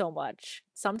sorry so much.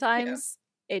 Yeah. Sometimes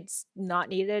it's not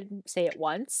needed. Say it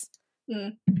once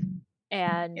Mm,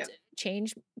 and yeah.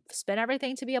 spin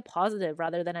everything to be a positive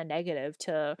rather than a negative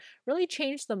to really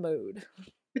change the mood.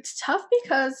 It's tough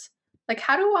because like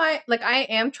how do I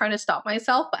am trying to stop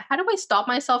myself, but how do I stop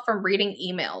myself from reading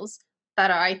emails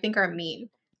that I think are mean?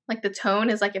 Like the tone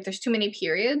is like if there's too many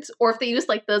periods or if they use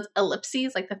like those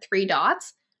ellipses, like the three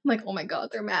dots, I'm like, "Oh my god,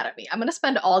 they're mad at me. I'm going to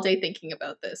spend all day thinking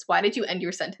about this. Why did you end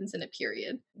your sentence in a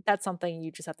period?" That's something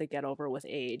you just have to get over with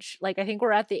age. Like, I think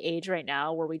we're at the age right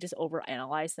now where we just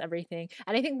overanalyze everything.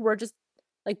 And I think we're just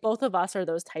like both of us are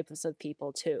those types of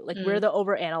people too. Like we're Mm. the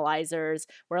overanalyzers.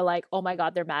 We're like, "Oh my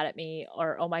god, they're mad at me,"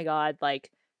 or "Oh my god,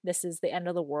 like this is the end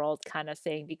of the world" kind of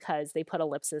thing because they put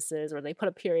ellipses or they put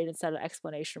a period instead of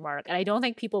exclamation mark. And I don't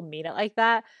think people mean it like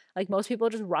that. Like most people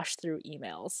just rush through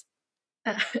emails.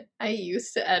 I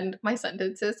used to end my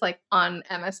sentences like on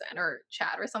MSN or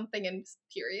chat or something in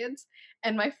periods.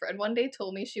 And my friend one day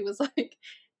told me, she was like,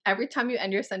 every time you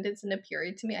end your sentence in a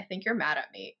period to me, I think you're mad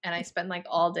at me. And I spend like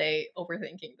all day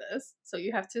overthinking this. So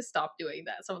you have to stop doing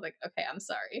that. So I was like, okay, I'm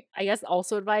sorry. I guess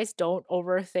also advice, don't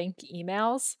overthink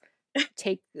emails.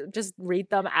 Just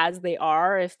read them as they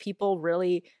are. If people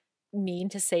really mean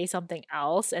to say something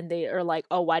else and they are like,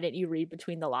 "Oh, why didn't you read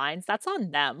between the lines?" That's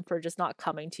on them for just not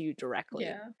coming to you directly.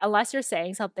 Yeah. Unless you're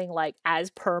saying something like "as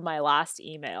per my last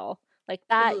email." Like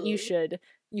that Ugh. you should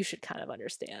kind of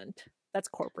understand. That's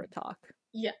corporate talk.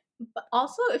 Yeah. But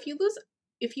also, if you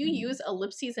use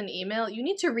ellipses in email, you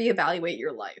need to reevaluate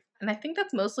your life. And I think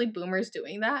that's mostly boomers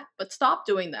doing that, but stop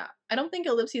doing that. I don't think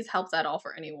ellipses helps at all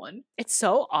for anyone. It's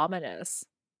so ominous.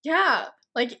 Yeah.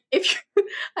 Like if you,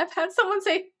 I've had someone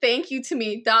say thank you to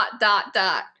me dot dot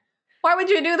dot. Why would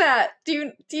you do that?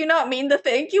 Do you not mean the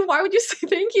thank you? Why would you say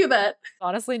thank you then?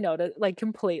 Honestly, noted like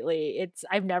completely. It's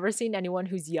I've never seen anyone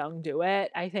who's young do it.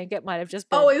 I think it might have just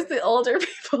been Always the older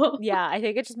people. yeah, I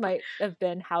think it just might have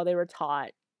been how they were taught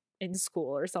in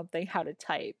school or something how to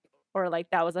type. Or like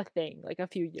that was a thing like a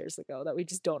few years ago that we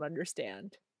just don't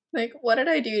understand. Like, what did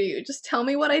I do to you? Just tell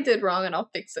me what I did wrong and I'll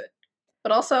fix it.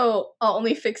 But also, I'll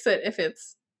only fix it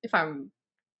if I'm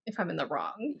if I'm in the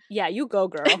wrong. Yeah, you go,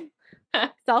 girl.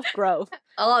 Self-growth.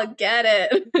 I'll get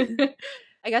it.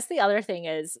 I guess the other thing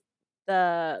is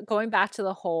going back to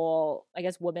the whole, I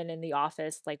guess, women in the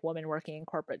office, like women working in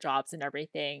corporate jobs and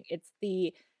everything. It's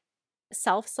the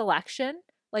self-selection.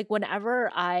 Like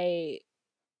whenever I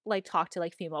like talk to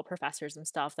like female professors and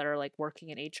stuff that are like working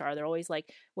in HR, they're always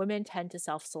like, women tend to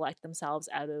self-select themselves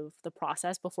out of the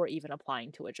process before even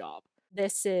applying to a job.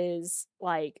 This is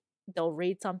like, they'll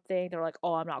read something, they're like,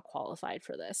 oh, I'm not qualified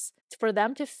for this. For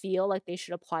them to feel like they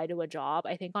should apply to a job,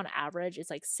 I think on average it's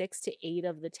like 6 to 8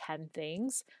 of the 10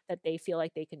 things that they feel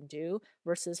like they can do,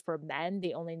 versus for men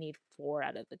they only need 4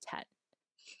 out of the 10.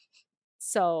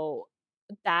 So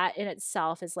that in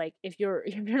itself is like, if you're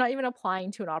not even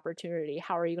applying to an opportunity,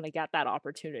 how are you going to get that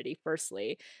opportunity,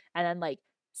 firstly? And then like,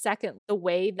 second, the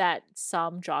way that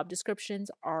some job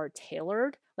descriptions are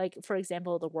tailored, like for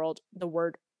example, the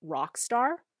word rock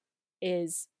star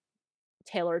is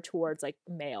tailored towards like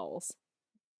males.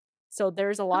 So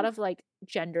there's a lot of like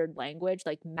gendered language,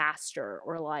 like master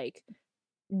or like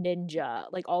ninja,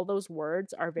 like all those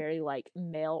words are very like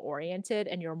male oriented,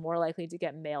 and you're more likely to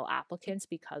get male applicants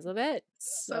because of it.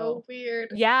 So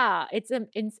weird. Yeah, it's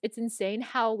insane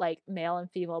how like male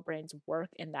and female brains work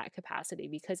in that capacity,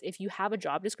 because if you have a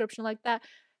job description like that,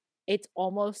 it's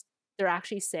almost, they're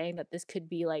actually saying that this could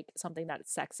be like something that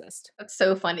is sexist. That's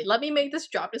so funny. Let me make this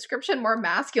job description more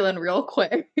masculine real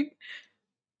quick.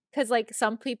 Because like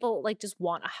some people like just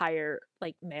want to hire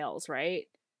like males, right?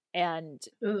 And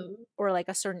or like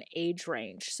a certain age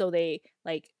range, so they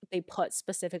put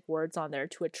specific words on there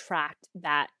to attract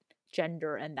that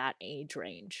gender and that age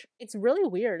range. It's really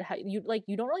weird how you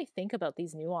don't really think about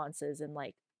these nuances in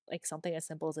like something as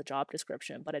simple as a job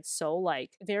description, but it's so like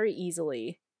very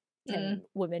easily can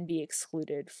women be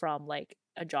excluded from like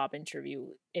a job interview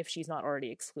if she's not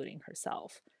already excluding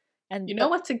herself. And you know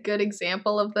what's a good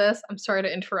example of this? I'm sorry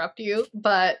to interrupt you,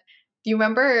 but do you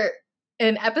remember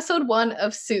in episode 1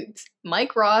 of Suits,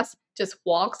 Mike Ross just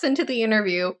walks into the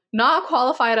interview, not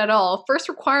qualified at all. First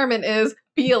requirement is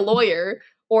be a lawyer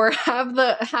or have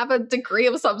a degree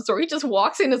of some sort. He just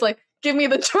walks in and is like, give me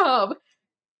the job.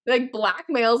 Like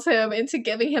blackmails him into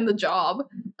giving him the job.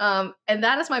 And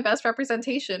that is my best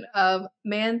representation of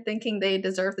man thinking they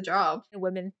deserve the job.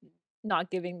 Women not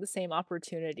giving the same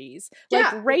opportunities.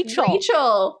 Yeah, like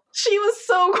Rachel. She was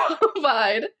so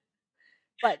qualified.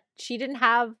 But she didn't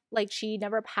have, like, she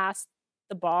never passed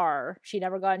the bar. She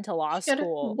never got into law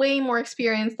school. Had way more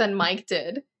experience than Mike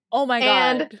did. Oh my God.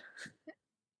 And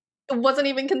it wasn't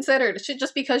even considered.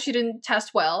 Just because she didn't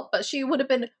test well, but she would have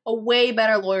been a way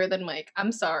better lawyer than Mike.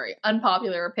 I'm sorry.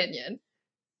 Unpopular opinion.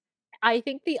 I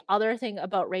think the other thing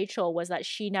about Rachel was that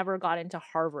she never got into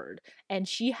Harvard, and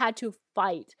she had to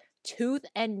fight tooth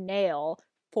and nail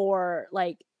for,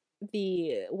 like,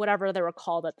 the whatever they were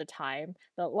called at the time,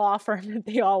 the law firm that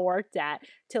they all worked at,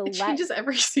 it changes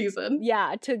every season.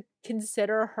 Yeah, to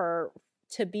consider her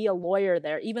to be a lawyer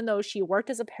there, even though she worked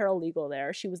as a paralegal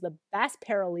there. She was the best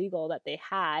paralegal that they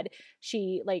had.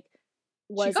 She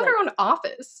got her own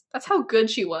office. That's how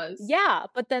good she was. Yeah,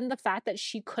 but then the fact that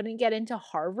she couldn't get into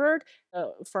Harvard,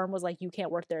 the firm was like, you can't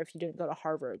work there if you didn't go to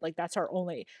Harvard. Like, that's our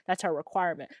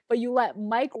requirement. But you let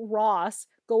Mike Ross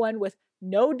go in with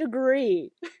no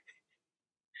degree.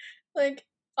 Like,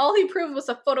 all he proved was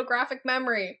a photographic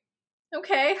memory.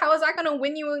 Okay, how is that going to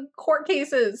win you in court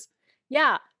cases?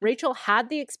 Yeah, Rachel had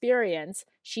the experience,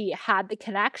 she had the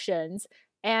connections,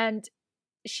 and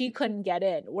she couldn't get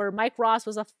in. Where Mike Ross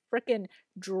was a freaking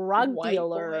drug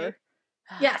dealer.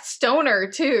 Yeah, stoner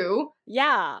too.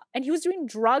 Yeah, and he was doing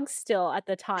drugs still at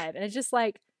the time, and it's just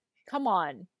like, come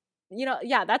on. You know,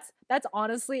 yeah, that's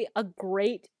honestly a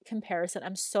great comparison.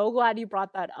 I'm so glad you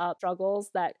brought that up. Struggles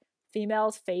that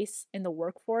females face in the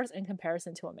workforce in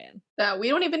comparison to a man. That we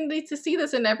don't even need to see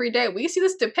this in every day. We see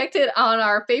this depicted on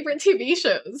our favorite TV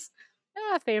shows.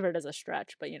 Favorite is a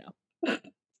stretch, but you know.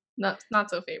 Not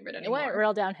so favorite anymore. It went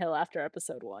real downhill after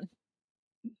episode 1.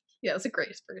 Yeah, it was a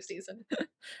great first season.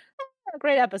 A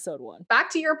great episode 1.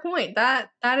 Back to your point, that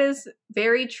is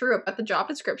very true about the job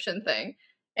description thing.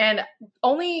 And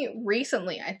only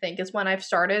recently, I think, is when I've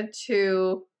started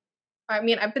to, I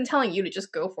mean, I've been telling you to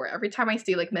just go for it. Every time I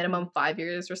see like minimum 5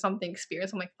 years or something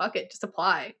experience, I'm like, fuck it, just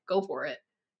apply, go for it.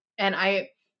 And I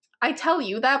tell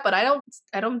you that, but I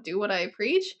don't do what I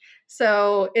preach.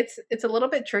 So it's a little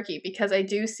bit tricky because I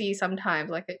do see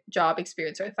sometimes like a job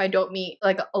experience, or if I don't meet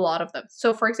like a lot of them.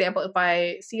 So for example, if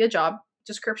I see a job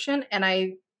description and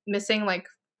I'm missing like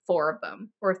 4 of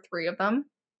them or 3 of them,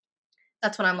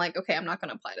 that's when I'm like, okay, I'm not going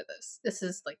to apply to this. This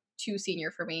is like too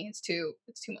senior for me. It's too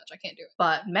much. I can't do it.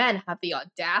 But men have the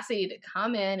audacity to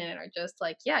come in and are just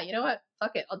like, yeah, you know what?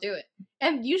 Fuck it, I'll do it.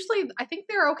 And usually I think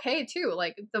they're okay too.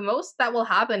 Like the most that will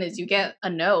happen is you get a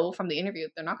no from the interview.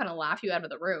 They're not going to laugh you out of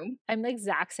the room. I'm the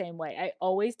exact same way. I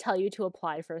always tell you to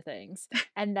apply for things.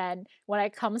 And then when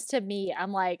it comes to me,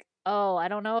 I'm like, oh, I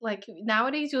don't know. Like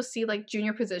nowadays you'll see like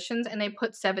junior positions and they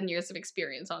put 7 years of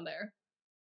experience on there.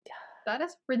 That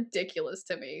is ridiculous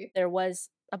to me. There was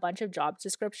a bunch of job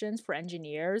descriptions for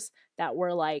engineers that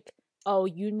were like, oh,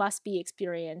 you must be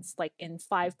experienced like in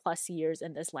 5+ years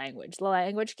in this language. The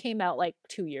language came out like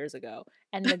 2 years ago.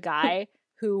 And the guy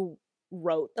who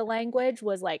wrote the language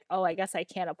was like, oh, I guess I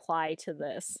can't apply to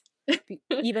this.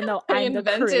 Even though I'm the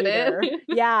creator.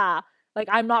 Yeah. Like,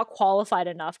 I'm not qualified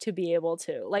enough to be able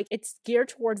to. Like, it's geared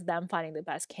towards them finding the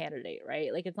best candidate,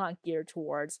 right? Like, it's not geared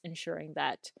towards ensuring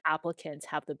that applicants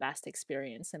have the best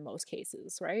experience in most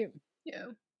cases, right? Yeah.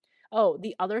 Oh,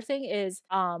 the other thing is,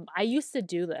 I used to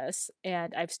do this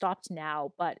and I've stopped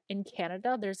now, but in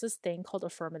Canada, there's this thing called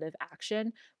affirmative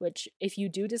action, which if you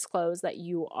do disclose that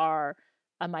you are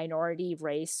a minority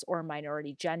race or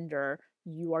minority gender,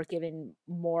 you are given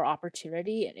more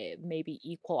opportunity, and it may be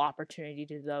equal opportunity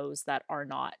to those that are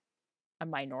not a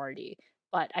minority.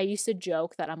 But I used to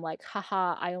joke that I'm like,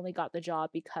 haha, I only got the job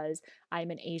because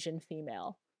I'm an Asian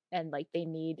female and like they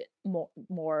need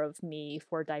more of me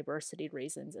for diversity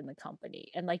reasons in the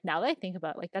company. And like now that I think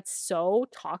about it, like that's so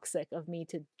toxic of me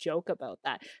to joke about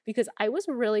that, because I was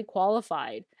really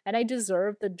qualified and I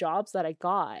deserved the jobs that I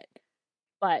got.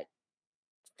 But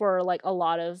for like a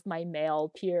lot of my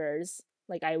male peers,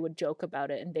 like I would joke about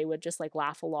it and they would just like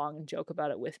laugh along and joke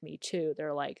about it with me too.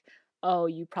 They're like, oh,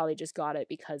 you probably just got it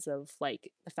because of like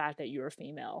the fact that you were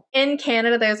female. In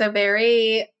Canada, there's a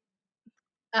very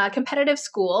competitive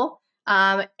school,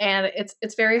 and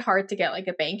it's very hard to get like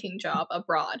a banking job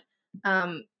abroad.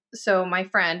 So my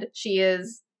friend, she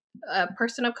is a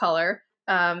person of color.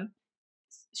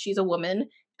 She's a woman.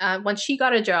 When she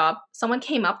got a job, someone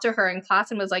came up to her in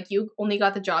class and was like, you only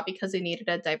got the job because they needed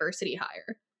a diversity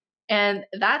hire. And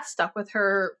that stuck with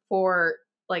her for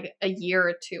like a year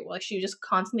or two. Like she just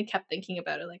constantly kept thinking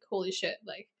about it, like, holy shit,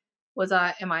 like,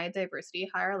 am I a diversity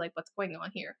hire? Like, what's going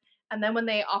on here? And then when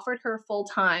they offered her full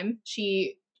time,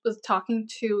 she was talking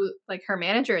to like her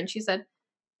manager and she said,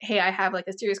 hey, I have like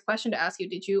a serious question to ask you.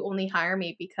 Did you only hire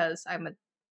me because I'm a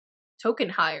token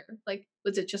hire? Like,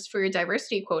 was it just for your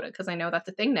diversity quota? Because I know that's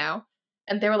a thing now.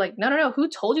 And they were like, no, who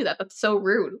told you that? That's so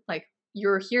rude. Like,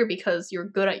 you're here because you're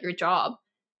good at your job.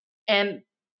 And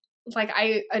like,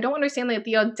 I don't understand like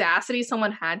the audacity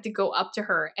someone had to go up to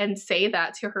her and say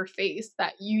that to her face,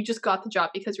 that you just got the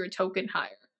job because you're a token hire.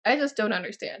 I just don't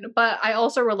understand. But I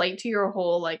also relate to your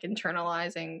whole like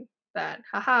internalizing that,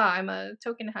 haha, I'm a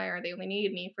token hire. They only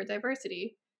need me for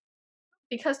diversity.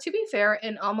 Because to be fair,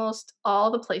 in almost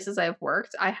all the places I've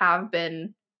worked, I have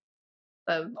been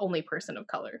the only person of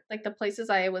color. Like the places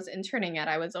I was interning at,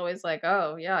 I was always like,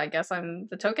 oh yeah, I guess I'm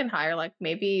the token hire. Like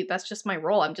maybe that's just my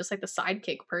role. I'm just like the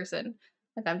sidekick person.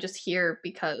 Like I'm just here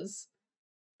because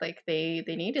like they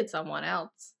needed someone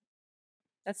else.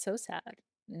 That's so sad.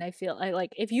 And I feel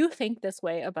like if you think this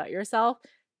way about yourself,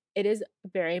 it is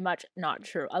very much not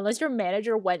true. Unless your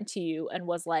manager went to you and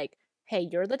was like, hey,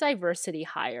 you're the diversity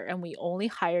hire and we only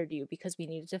hired you because we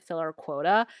needed to fill our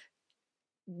quota.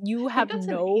 You have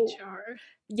no HR.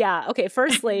 Yeah, okay,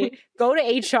 firstly, go to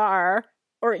HR,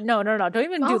 or no, don't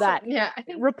even do that. Yeah, I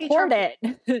think report it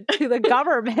to the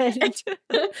government.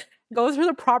 Go through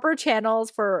the proper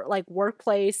channels for like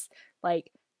workplace,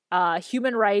 like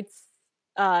human rights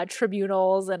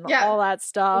tribunals and all that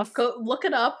stuff. Go look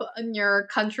it up in your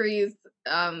country's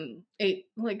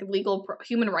legal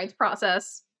human rights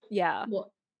process. Yeah.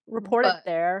 Report it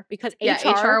there, because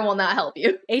HR will not help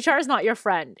you. HR is not your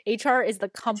friend. HR is the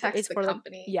company. It's for the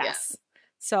company. Yes. Yeah.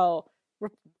 So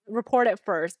report it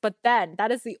first, but then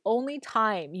that is the only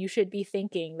time you should be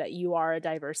thinking that you are a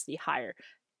diversity hire.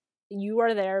 You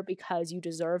are there because you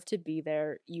deserve to be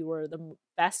there. You are the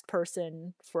best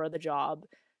person for the job,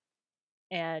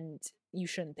 and you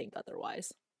shouldn't think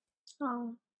otherwise.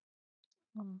 Oh.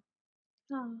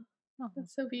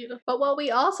 That's so beautiful. But what we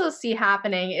also see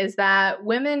happening is that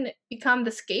women become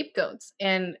the scapegoats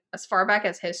in as far back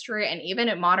as history and even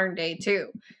in modern day too.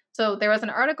 So there was an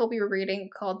article we were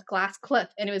reading called Glass Cliff,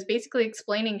 and it was basically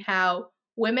explaining how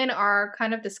women are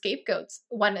kind of the scapegoats.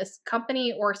 When a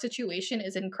company or situation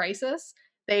is in crisis,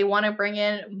 they want to bring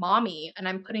in mommy, and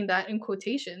I'm putting that in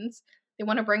quotations. They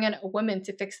want to bring in a woman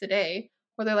to fix the day,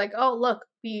 where they're like, oh, look,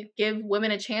 we give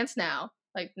women a chance now.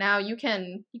 Like now you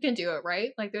can do it, right?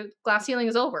 Like the glass ceiling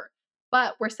is over.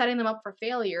 but we're setting them up for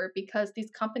failure because these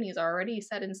companies are already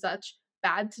set in such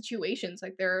bad situations.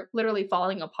 Like they're literally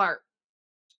falling apart.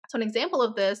 So an example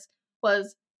of this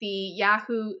was the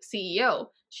Yahoo CEO.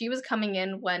 She was coming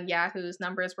in when Yahoo's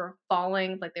numbers were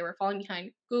falling, like they were falling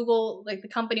behind Google, like the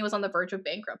company was on the verge of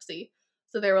bankruptcy.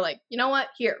 So they were like, you know what?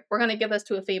 Here, we're gonna give this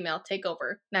to a female. Take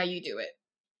over. Now you do it.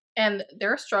 And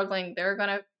they're struggling. They're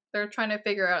trying to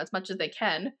figure out as much as they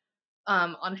can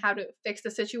on how to fix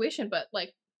the situation. But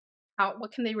like,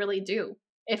 what can they really do?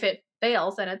 If it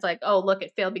fails, then it's like, oh, look,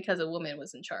 it failed because a woman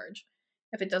was in charge.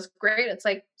 If it does great, it's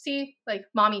like, see, like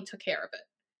mommy took care of it.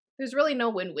 There's really no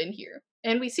win-win here.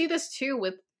 And we see this too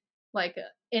with like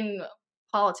in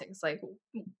politics. Like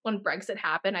when Brexit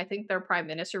happened, I think their prime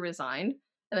minister resigned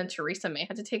and then Theresa May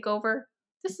had to take over.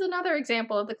 This is another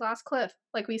example of the glass cliff.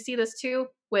 Like we see this too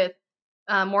with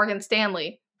Morgan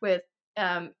Stanley, with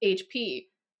HP,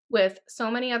 with so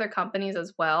many other companies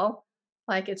as well.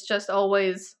 Like it's just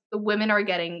always the women are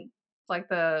getting like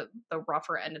the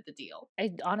rougher end of the deal.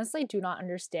 I honestly do not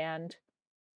understand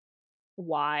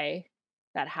why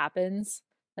that happens.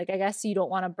 Like, I guess you don't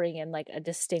want to bring in like a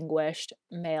distinguished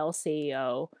male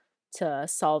CEO to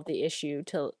solve the issue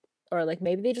or like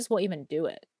maybe they just won't even do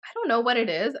it. I don't know what it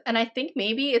is, and I think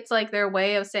maybe it's like their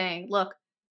way of saying, look,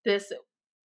 this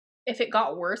if it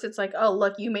got worse, it's like, oh,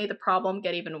 look, you made the problem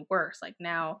get even worse. Like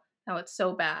now it's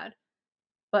so bad.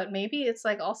 But maybe it's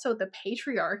like also the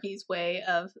patriarchy's way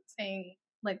of saying,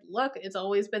 like, look, it's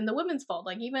always been the women's fault.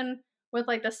 Like even with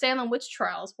like the Salem witch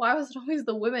trials, why was it always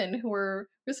the women who were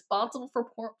responsible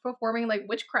for performing like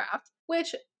witchcraft,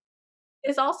 which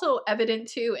is also evident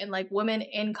too in like women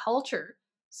in culture.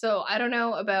 So I don't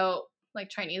know about like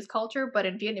Chinese culture, but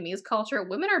in Vietnamese culture,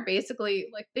 women are basically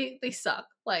like they suck.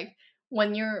 Like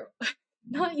when you're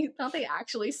not they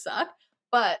actually suck,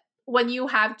 but when you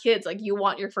have kids, like you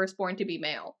want your firstborn to be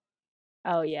male.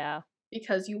 Oh yeah.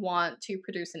 Because you want to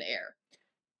produce an heir.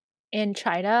 In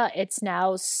China, it's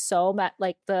now so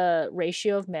like the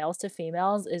ratio of males to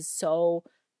females is so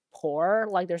poor.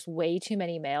 Like there's way too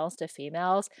many males to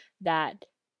females that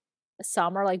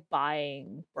some are like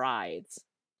buying brides.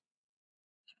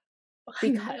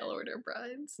 Buying mail order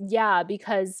brides. Yeah,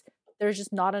 because there's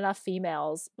just not enough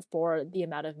females for the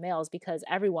amount of males because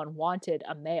everyone wanted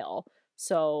a male.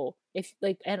 So if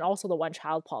like, and also the one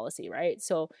child policy, right?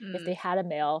 So if they had a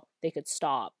male, they could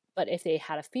stop. But if they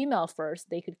had a female first,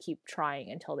 they could keep trying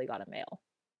until they got a male.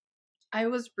 I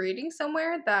was reading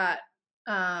somewhere that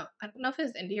I don't know if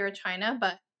it's India or China,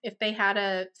 but if they had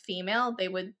a female, they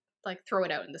would like throw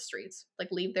it out in the streets, like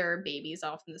leave their babies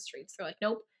off in the streets. They're like,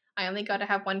 nope, I only got to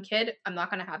have one kid. I'm not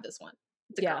going to have this one.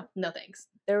 It's a girl. No thanks.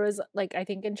 There was like, I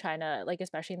think in China, like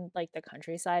especially in like the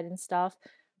countryside and stuff,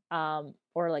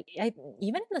 or like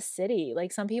even in the city,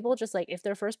 like some people just like if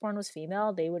their firstborn was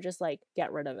female, they would just like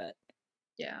get rid of it.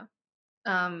 Yeah.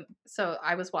 So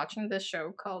I was watching this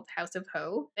show called House of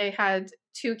Ho. They had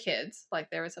two kids, like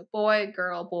there was a boy,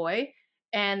 girl, boy,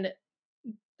 and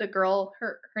the girl,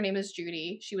 her name is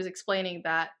Judy. She was explaining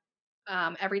that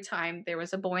every time there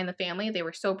was a boy in the family, they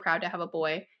were so proud to have a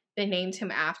boy. They named him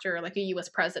after like a U.S.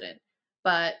 president,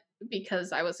 but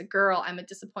because I was a girl, I'm a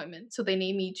disappointment. So they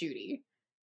named me Judy,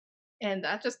 and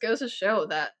that just goes to show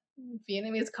that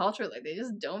Vietnamese culture, like they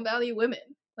just don't value women.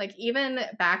 Like even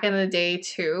back in the day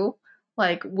too,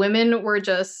 like women were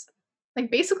just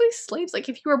like basically slaves. Like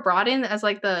if you were brought in as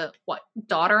like the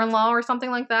daughter-in-law or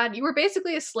something like that, you were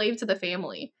basically a slave to the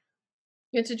family.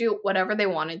 You had to do whatever they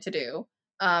wanted to do.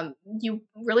 You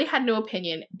really had no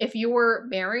opinion. If you were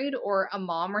married or a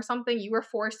mom or something, you were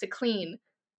forced to clean,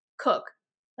 cook,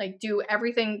 like do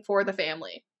everything for the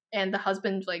family. And the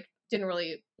husband like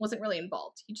wasn't really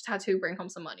involved. He just had to bring home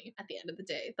some money. At the end of the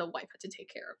day, the wife had to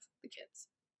take care of the kids.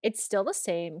 It's still the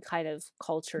same kind of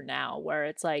culture now where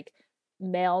it's like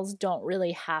males don't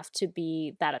really have to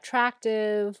be that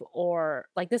attractive, or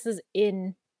like this is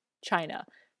in China,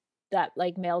 that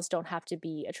like males don't have to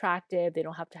be attractive, they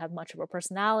don't have to have much of a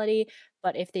personality,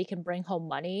 but if they can bring home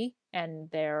money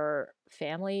and their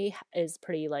family is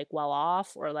pretty like well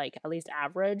off or like at least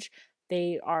average,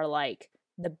 they are like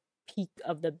the peak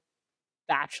of the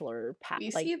bachelor path. We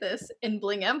see this in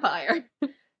Bling Empire.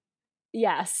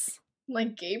 Yes.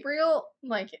 Like Gabriel,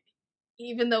 like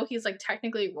even though he's like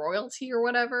technically royalty or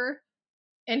whatever,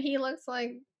 and he looks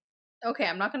like, okay,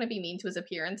 I'm not going to be mean to his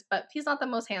appearance, but he's not the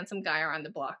most handsome guy around the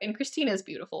block. And Christina is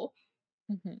beautiful.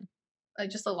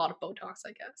 Just a lot of Botox,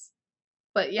 I guess.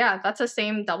 But yeah, that's the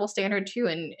same double standard too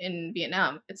in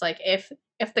Vietnam. It's like if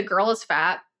the girl is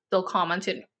fat, they'll comment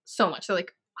it so much. They're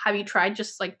like, have you tried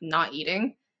just like not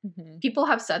eating? People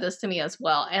have said this to me as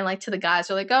well. And like to the guys,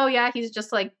 they're like, oh yeah, he's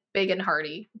just like big and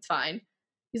hearty. It's fine.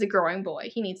 He's a growing boy.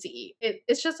 He needs to eat.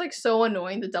 It's just like so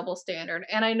annoying, the double standard.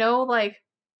 And I know like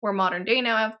we're modern day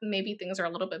now, maybe things are a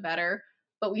little bit better,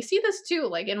 but we see this too,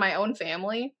 like in my own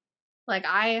family. Like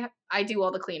I do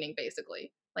all the cleaning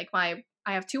basically. Like I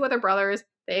have two other brothers.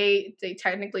 They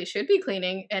technically should be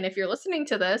cleaning, and if you're listening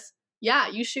to this, yeah,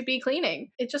 you should be cleaning.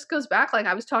 It just goes back, like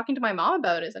I was talking to my mom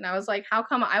about it, and I was like, how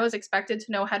come I was expected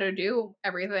to know how to do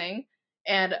everything,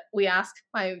 and we asked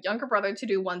my younger brother to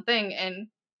do one thing and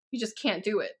he just can't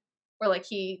do it, or like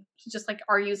he just like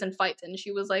argues and fights, and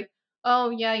she was like, oh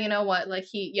yeah, you know what, like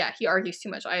he argues too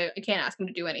much. I can't ask him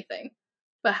to do anything.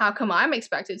 But how come I'm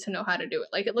expected to know how to do it?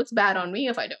 Like, it looks bad on me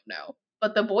if I don't know.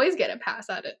 But the boys get a pass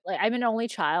at it. Like, I'm an only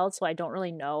child, so I don't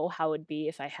really know how it'd be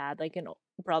if I had like a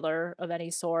brother of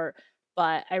any sort.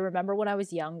 But I remember when I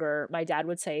was younger, my dad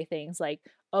would say things like,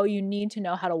 "Oh, you need to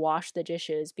know how to wash the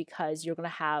dishes because you're gonna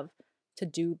have to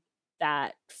do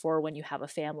that for when you have a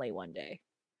family one day."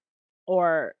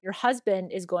 Or your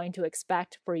husband is going to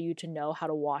expect for you to know how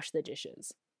to wash the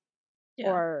dishes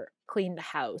Yeah. or clean the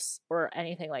house or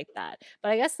anything like that.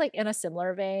 But I guess like in a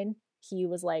similar vein, he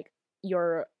was like,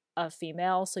 you're a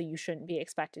female, so you shouldn't be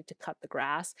expected to cut the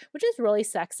grass, which is really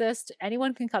sexist.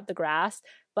 Anyone can cut the grass,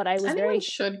 but I was Anyone very,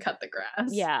 should cut the grass.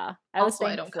 yeah, I was Also,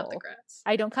 I don't cut the thankful. grass.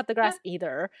 I don't cut the grass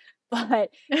either, but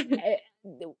I,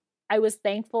 I was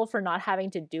thankful for not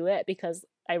having to do it because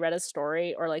I read a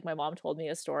story, or like my mom told me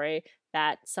a story,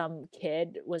 that some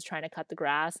kid was trying to cut the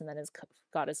grass and then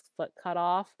got his foot cut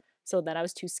off. So then I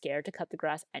was too scared to cut the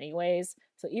grass anyways.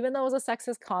 So even though it was a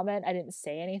sexist comment, I didn't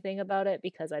say anything about it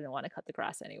because I didn't want to cut the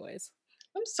grass anyways.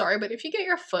 I'm sorry, but if you get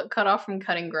your foot cut off from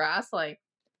cutting grass, like,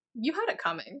 you had it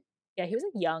coming. Yeah, he was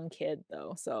a young kid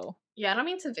though, so Yeah, I don't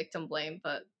mean to victim blame,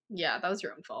 but yeah, that was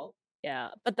your own fault. yeah.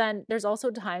 But then there's also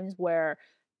times where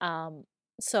um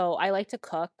so I like to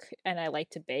cook and I like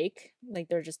to bake. Like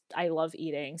they're just I love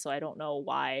eating, so I don't know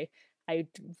why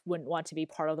wouldn't want to be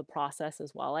part of the process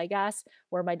as well, I guess.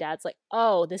 Where my dad's like,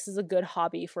 "Oh, this is a good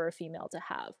hobby for a female to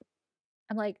have."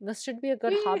 I'm like, "This should be a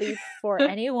good hobby for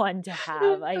anyone to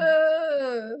have."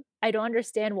 I don't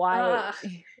understand why Ugh.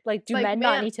 like do Like, men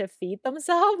not man, need to feed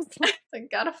themselves? I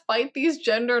gotta fight these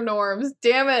gender norms.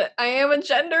 Damn it, I am a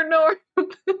gender norm.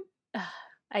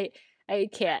 I I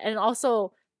can't. And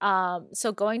also,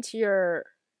 so going to your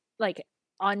like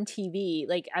on TV,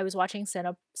 like I was watching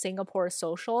Singapore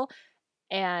Social,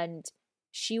 and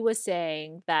she was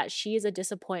saying that she is a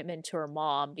disappointment to her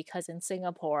mom because in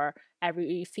Singapore,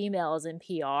 every female is in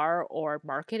PR or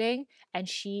marketing, and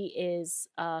she is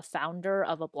a founder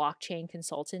of a blockchain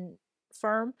consultant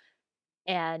firm,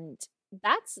 and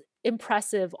that's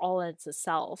impressive all in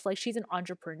itself. Like she's an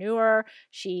entrepreneur.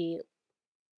 She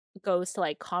goes to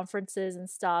like conferences and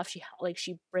stuff.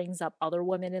 She brings up other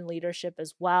women in leadership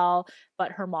as well,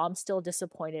 but her mom's still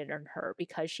disappointed in her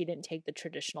because she didn't take the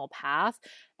traditional path.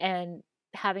 And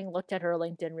having looked at her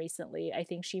LinkedIn recently, I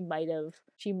think she might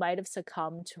have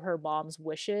succumbed to her mom's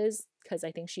wishes because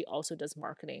I think she also does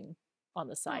marketing on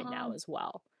the side now as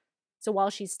well. So while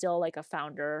she's still like a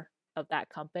founder of that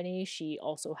company, she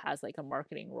also has like a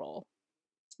marketing role.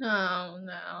 Oh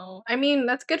no. I mean,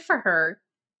 that's good for her.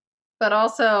 But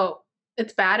also,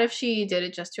 it's bad if she did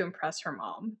it just to impress her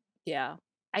mom. Yeah.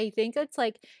 I think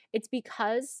it's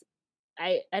because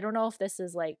I don't know if this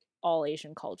is like all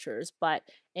Asian cultures, but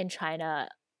in China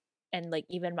and like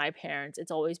even my parents, it's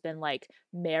always been like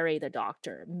marry the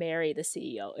doctor, marry the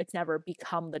CEO. It's never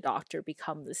become the doctor,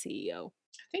 become the CEO.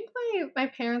 I think my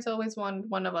parents always wanted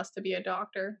one of us to be a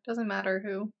doctor. Doesn't matter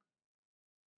who.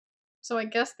 So I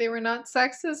guess they were not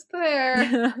sexist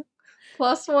there.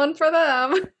 +1 for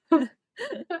them.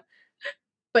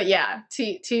 But yeah,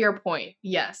 to your point,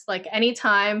 yes. Like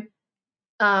anytime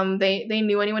they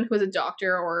knew anyone who was a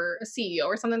doctor or a CEO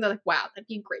or something, they're like, wow, that'd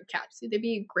be a great catch. They'd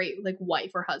be a great like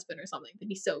wife or husband or something. They'd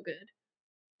be so good.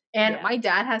 And Yeah. my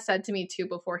dad has said to me too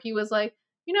before, he was like,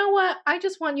 you know what? I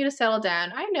just want you to settle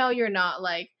down. I know you're not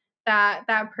like that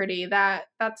pretty, that's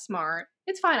smart.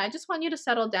 It's fine. I just want you to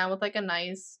settle down with like a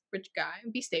nice rich guy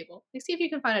and be stable. Like see if you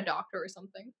can find a doctor or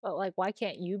something. But like why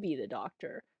can't you be the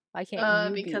doctor? Why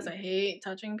can't you Because I be? hate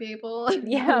touching people.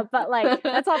 Yeah, but like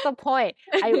that's not the point.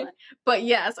 I But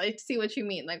yes, I see what you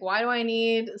mean. Like, why do I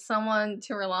need someone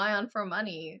to rely on for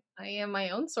money? I am my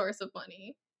own source of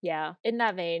money. Yeah, in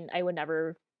that vein, I would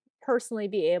never personally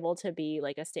be able to be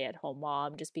like a stay-at-home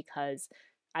mom just because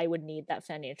I would need that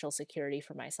financial security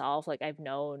for myself. Like I've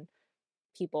known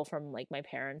people from like my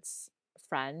parents'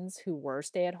 friends who were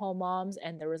stay-at-home moms,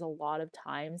 and there was a lot of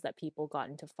times that people got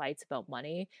into fights about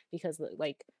money because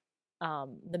like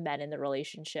the men in the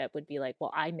relationship would be like,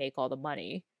 "Well, I make all the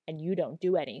money and you don't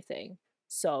do anything.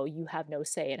 So you have no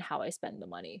say in how I spend the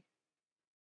money."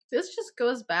 this just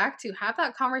goes back to have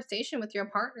that conversation with your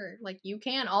partner. Like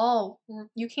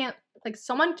like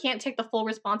someone can't take the full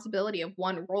responsibility of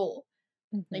one role.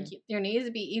 Like Mhm. there needs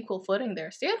to be equal footing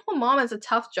there. Stay-at-home mom is a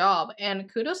tough job,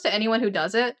 and kudos to anyone who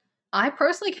does it. I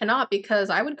personally cannot because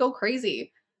I would go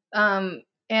crazy.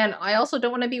 And I also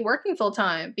don't want to be working full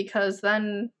time because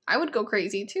then I would go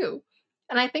crazy too.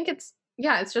 And I think it's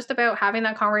just about having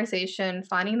that conversation,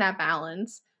 finding that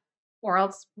balance, or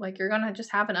else like you're gonna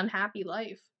just have an unhappy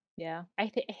life. Yeah.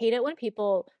 Hate it when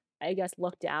people, I guess,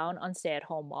 look down on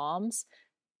stay-at-home moms.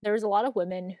 There's a lot of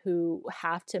women who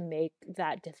have to make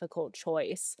that difficult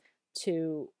choice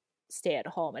to stay at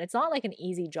home, and it's not like an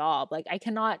easy job. Like, I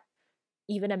cannot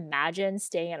even imagine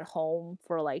staying at home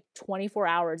for like 24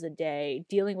 hours a day,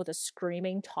 dealing with a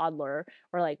screaming toddler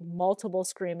or like multiple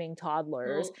screaming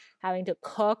toddlers, Ugh. having to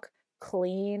cook,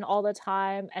 clean all the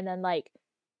time, and then like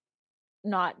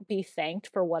not be thanked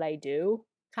for what I do,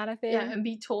 kind of Yeah, thing. and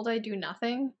be told I do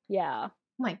nothing. Yeah. Oh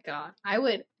my god, I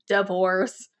would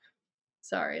divorce.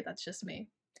 Sorry, that's just me.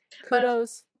 But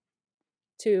Kudos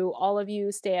to all of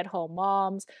you stay at home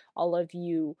moms, all of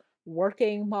you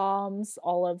working moms,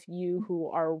 all of you who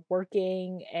are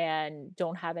working and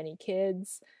don't have any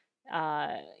kids.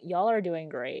 Y'all are doing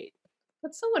great.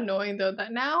 that's so annoying though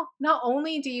that now not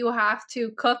only do you have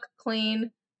to cook,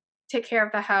 clean, take care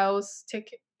of the house,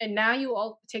 and now you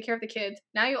all take care of the kids.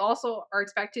 Now you also are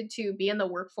expected to be in the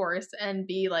workforce and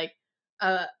be like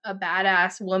a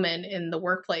badass woman in the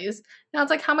workplace. Now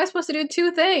it's like, how am I supposed to do two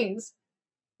things?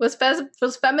 Was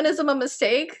feminism a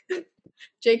mistake?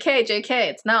 JK, JK,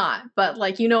 it's not. But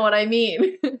like, you know what I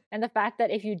mean. And the fact that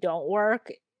if you don't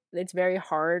work, it's very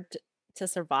hard to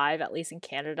survive, at least in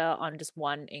Canada, on just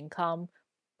one income.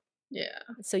 Yeah.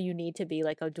 So you need to be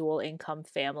like a dual income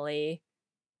family.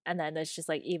 And then there's just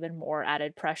like even more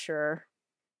added pressure.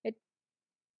 It,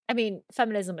 I mean,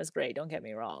 feminism is great, don't get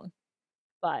me wrong.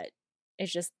 But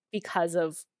it's just because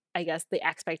of, I guess, the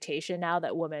expectation now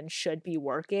that women should be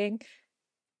working,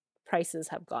 prices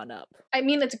have gone up. I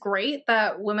mean, it's great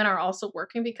that women are also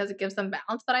working because it gives them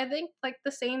balance, but I think like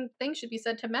the same thing should be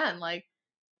said to men. Like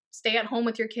stay at home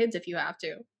with your kids if you have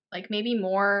to. Like maybe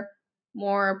more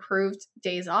approved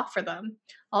days off for them.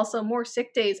 Also more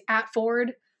sick days at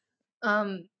Ford.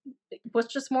 Um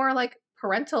what's just more like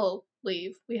parental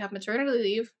leave. We have maternity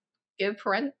leave. Give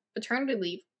paternity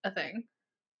leave a thing.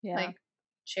 Yeah. Like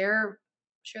share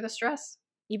the stress.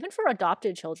 Even for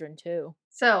adopted children too.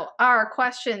 So, our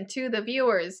question to the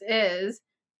viewers is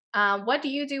what do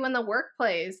you do in the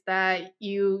workplace that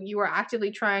you are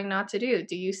actively trying not to do?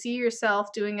 Do you see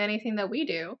yourself doing anything that we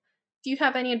do? Do you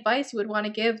have any advice you would want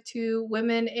to give to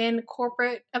women in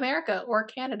corporate America or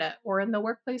Canada or in the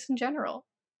workplace in general?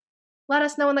 Let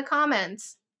us know in the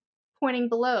comments, pointing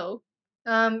below.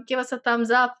 Give us a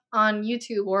thumbs up on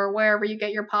YouTube or wherever you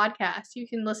get your podcast. You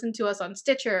can listen to us on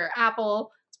Stitcher,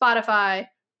 Apple, Spotify.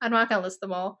 I'm not going to list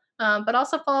them all. But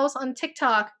also follow us on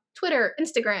TikTok, Twitter,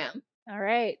 Instagram. All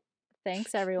right.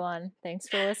 Thanks, everyone. Thanks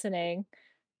for listening.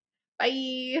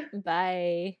 Bye.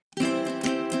 Bye.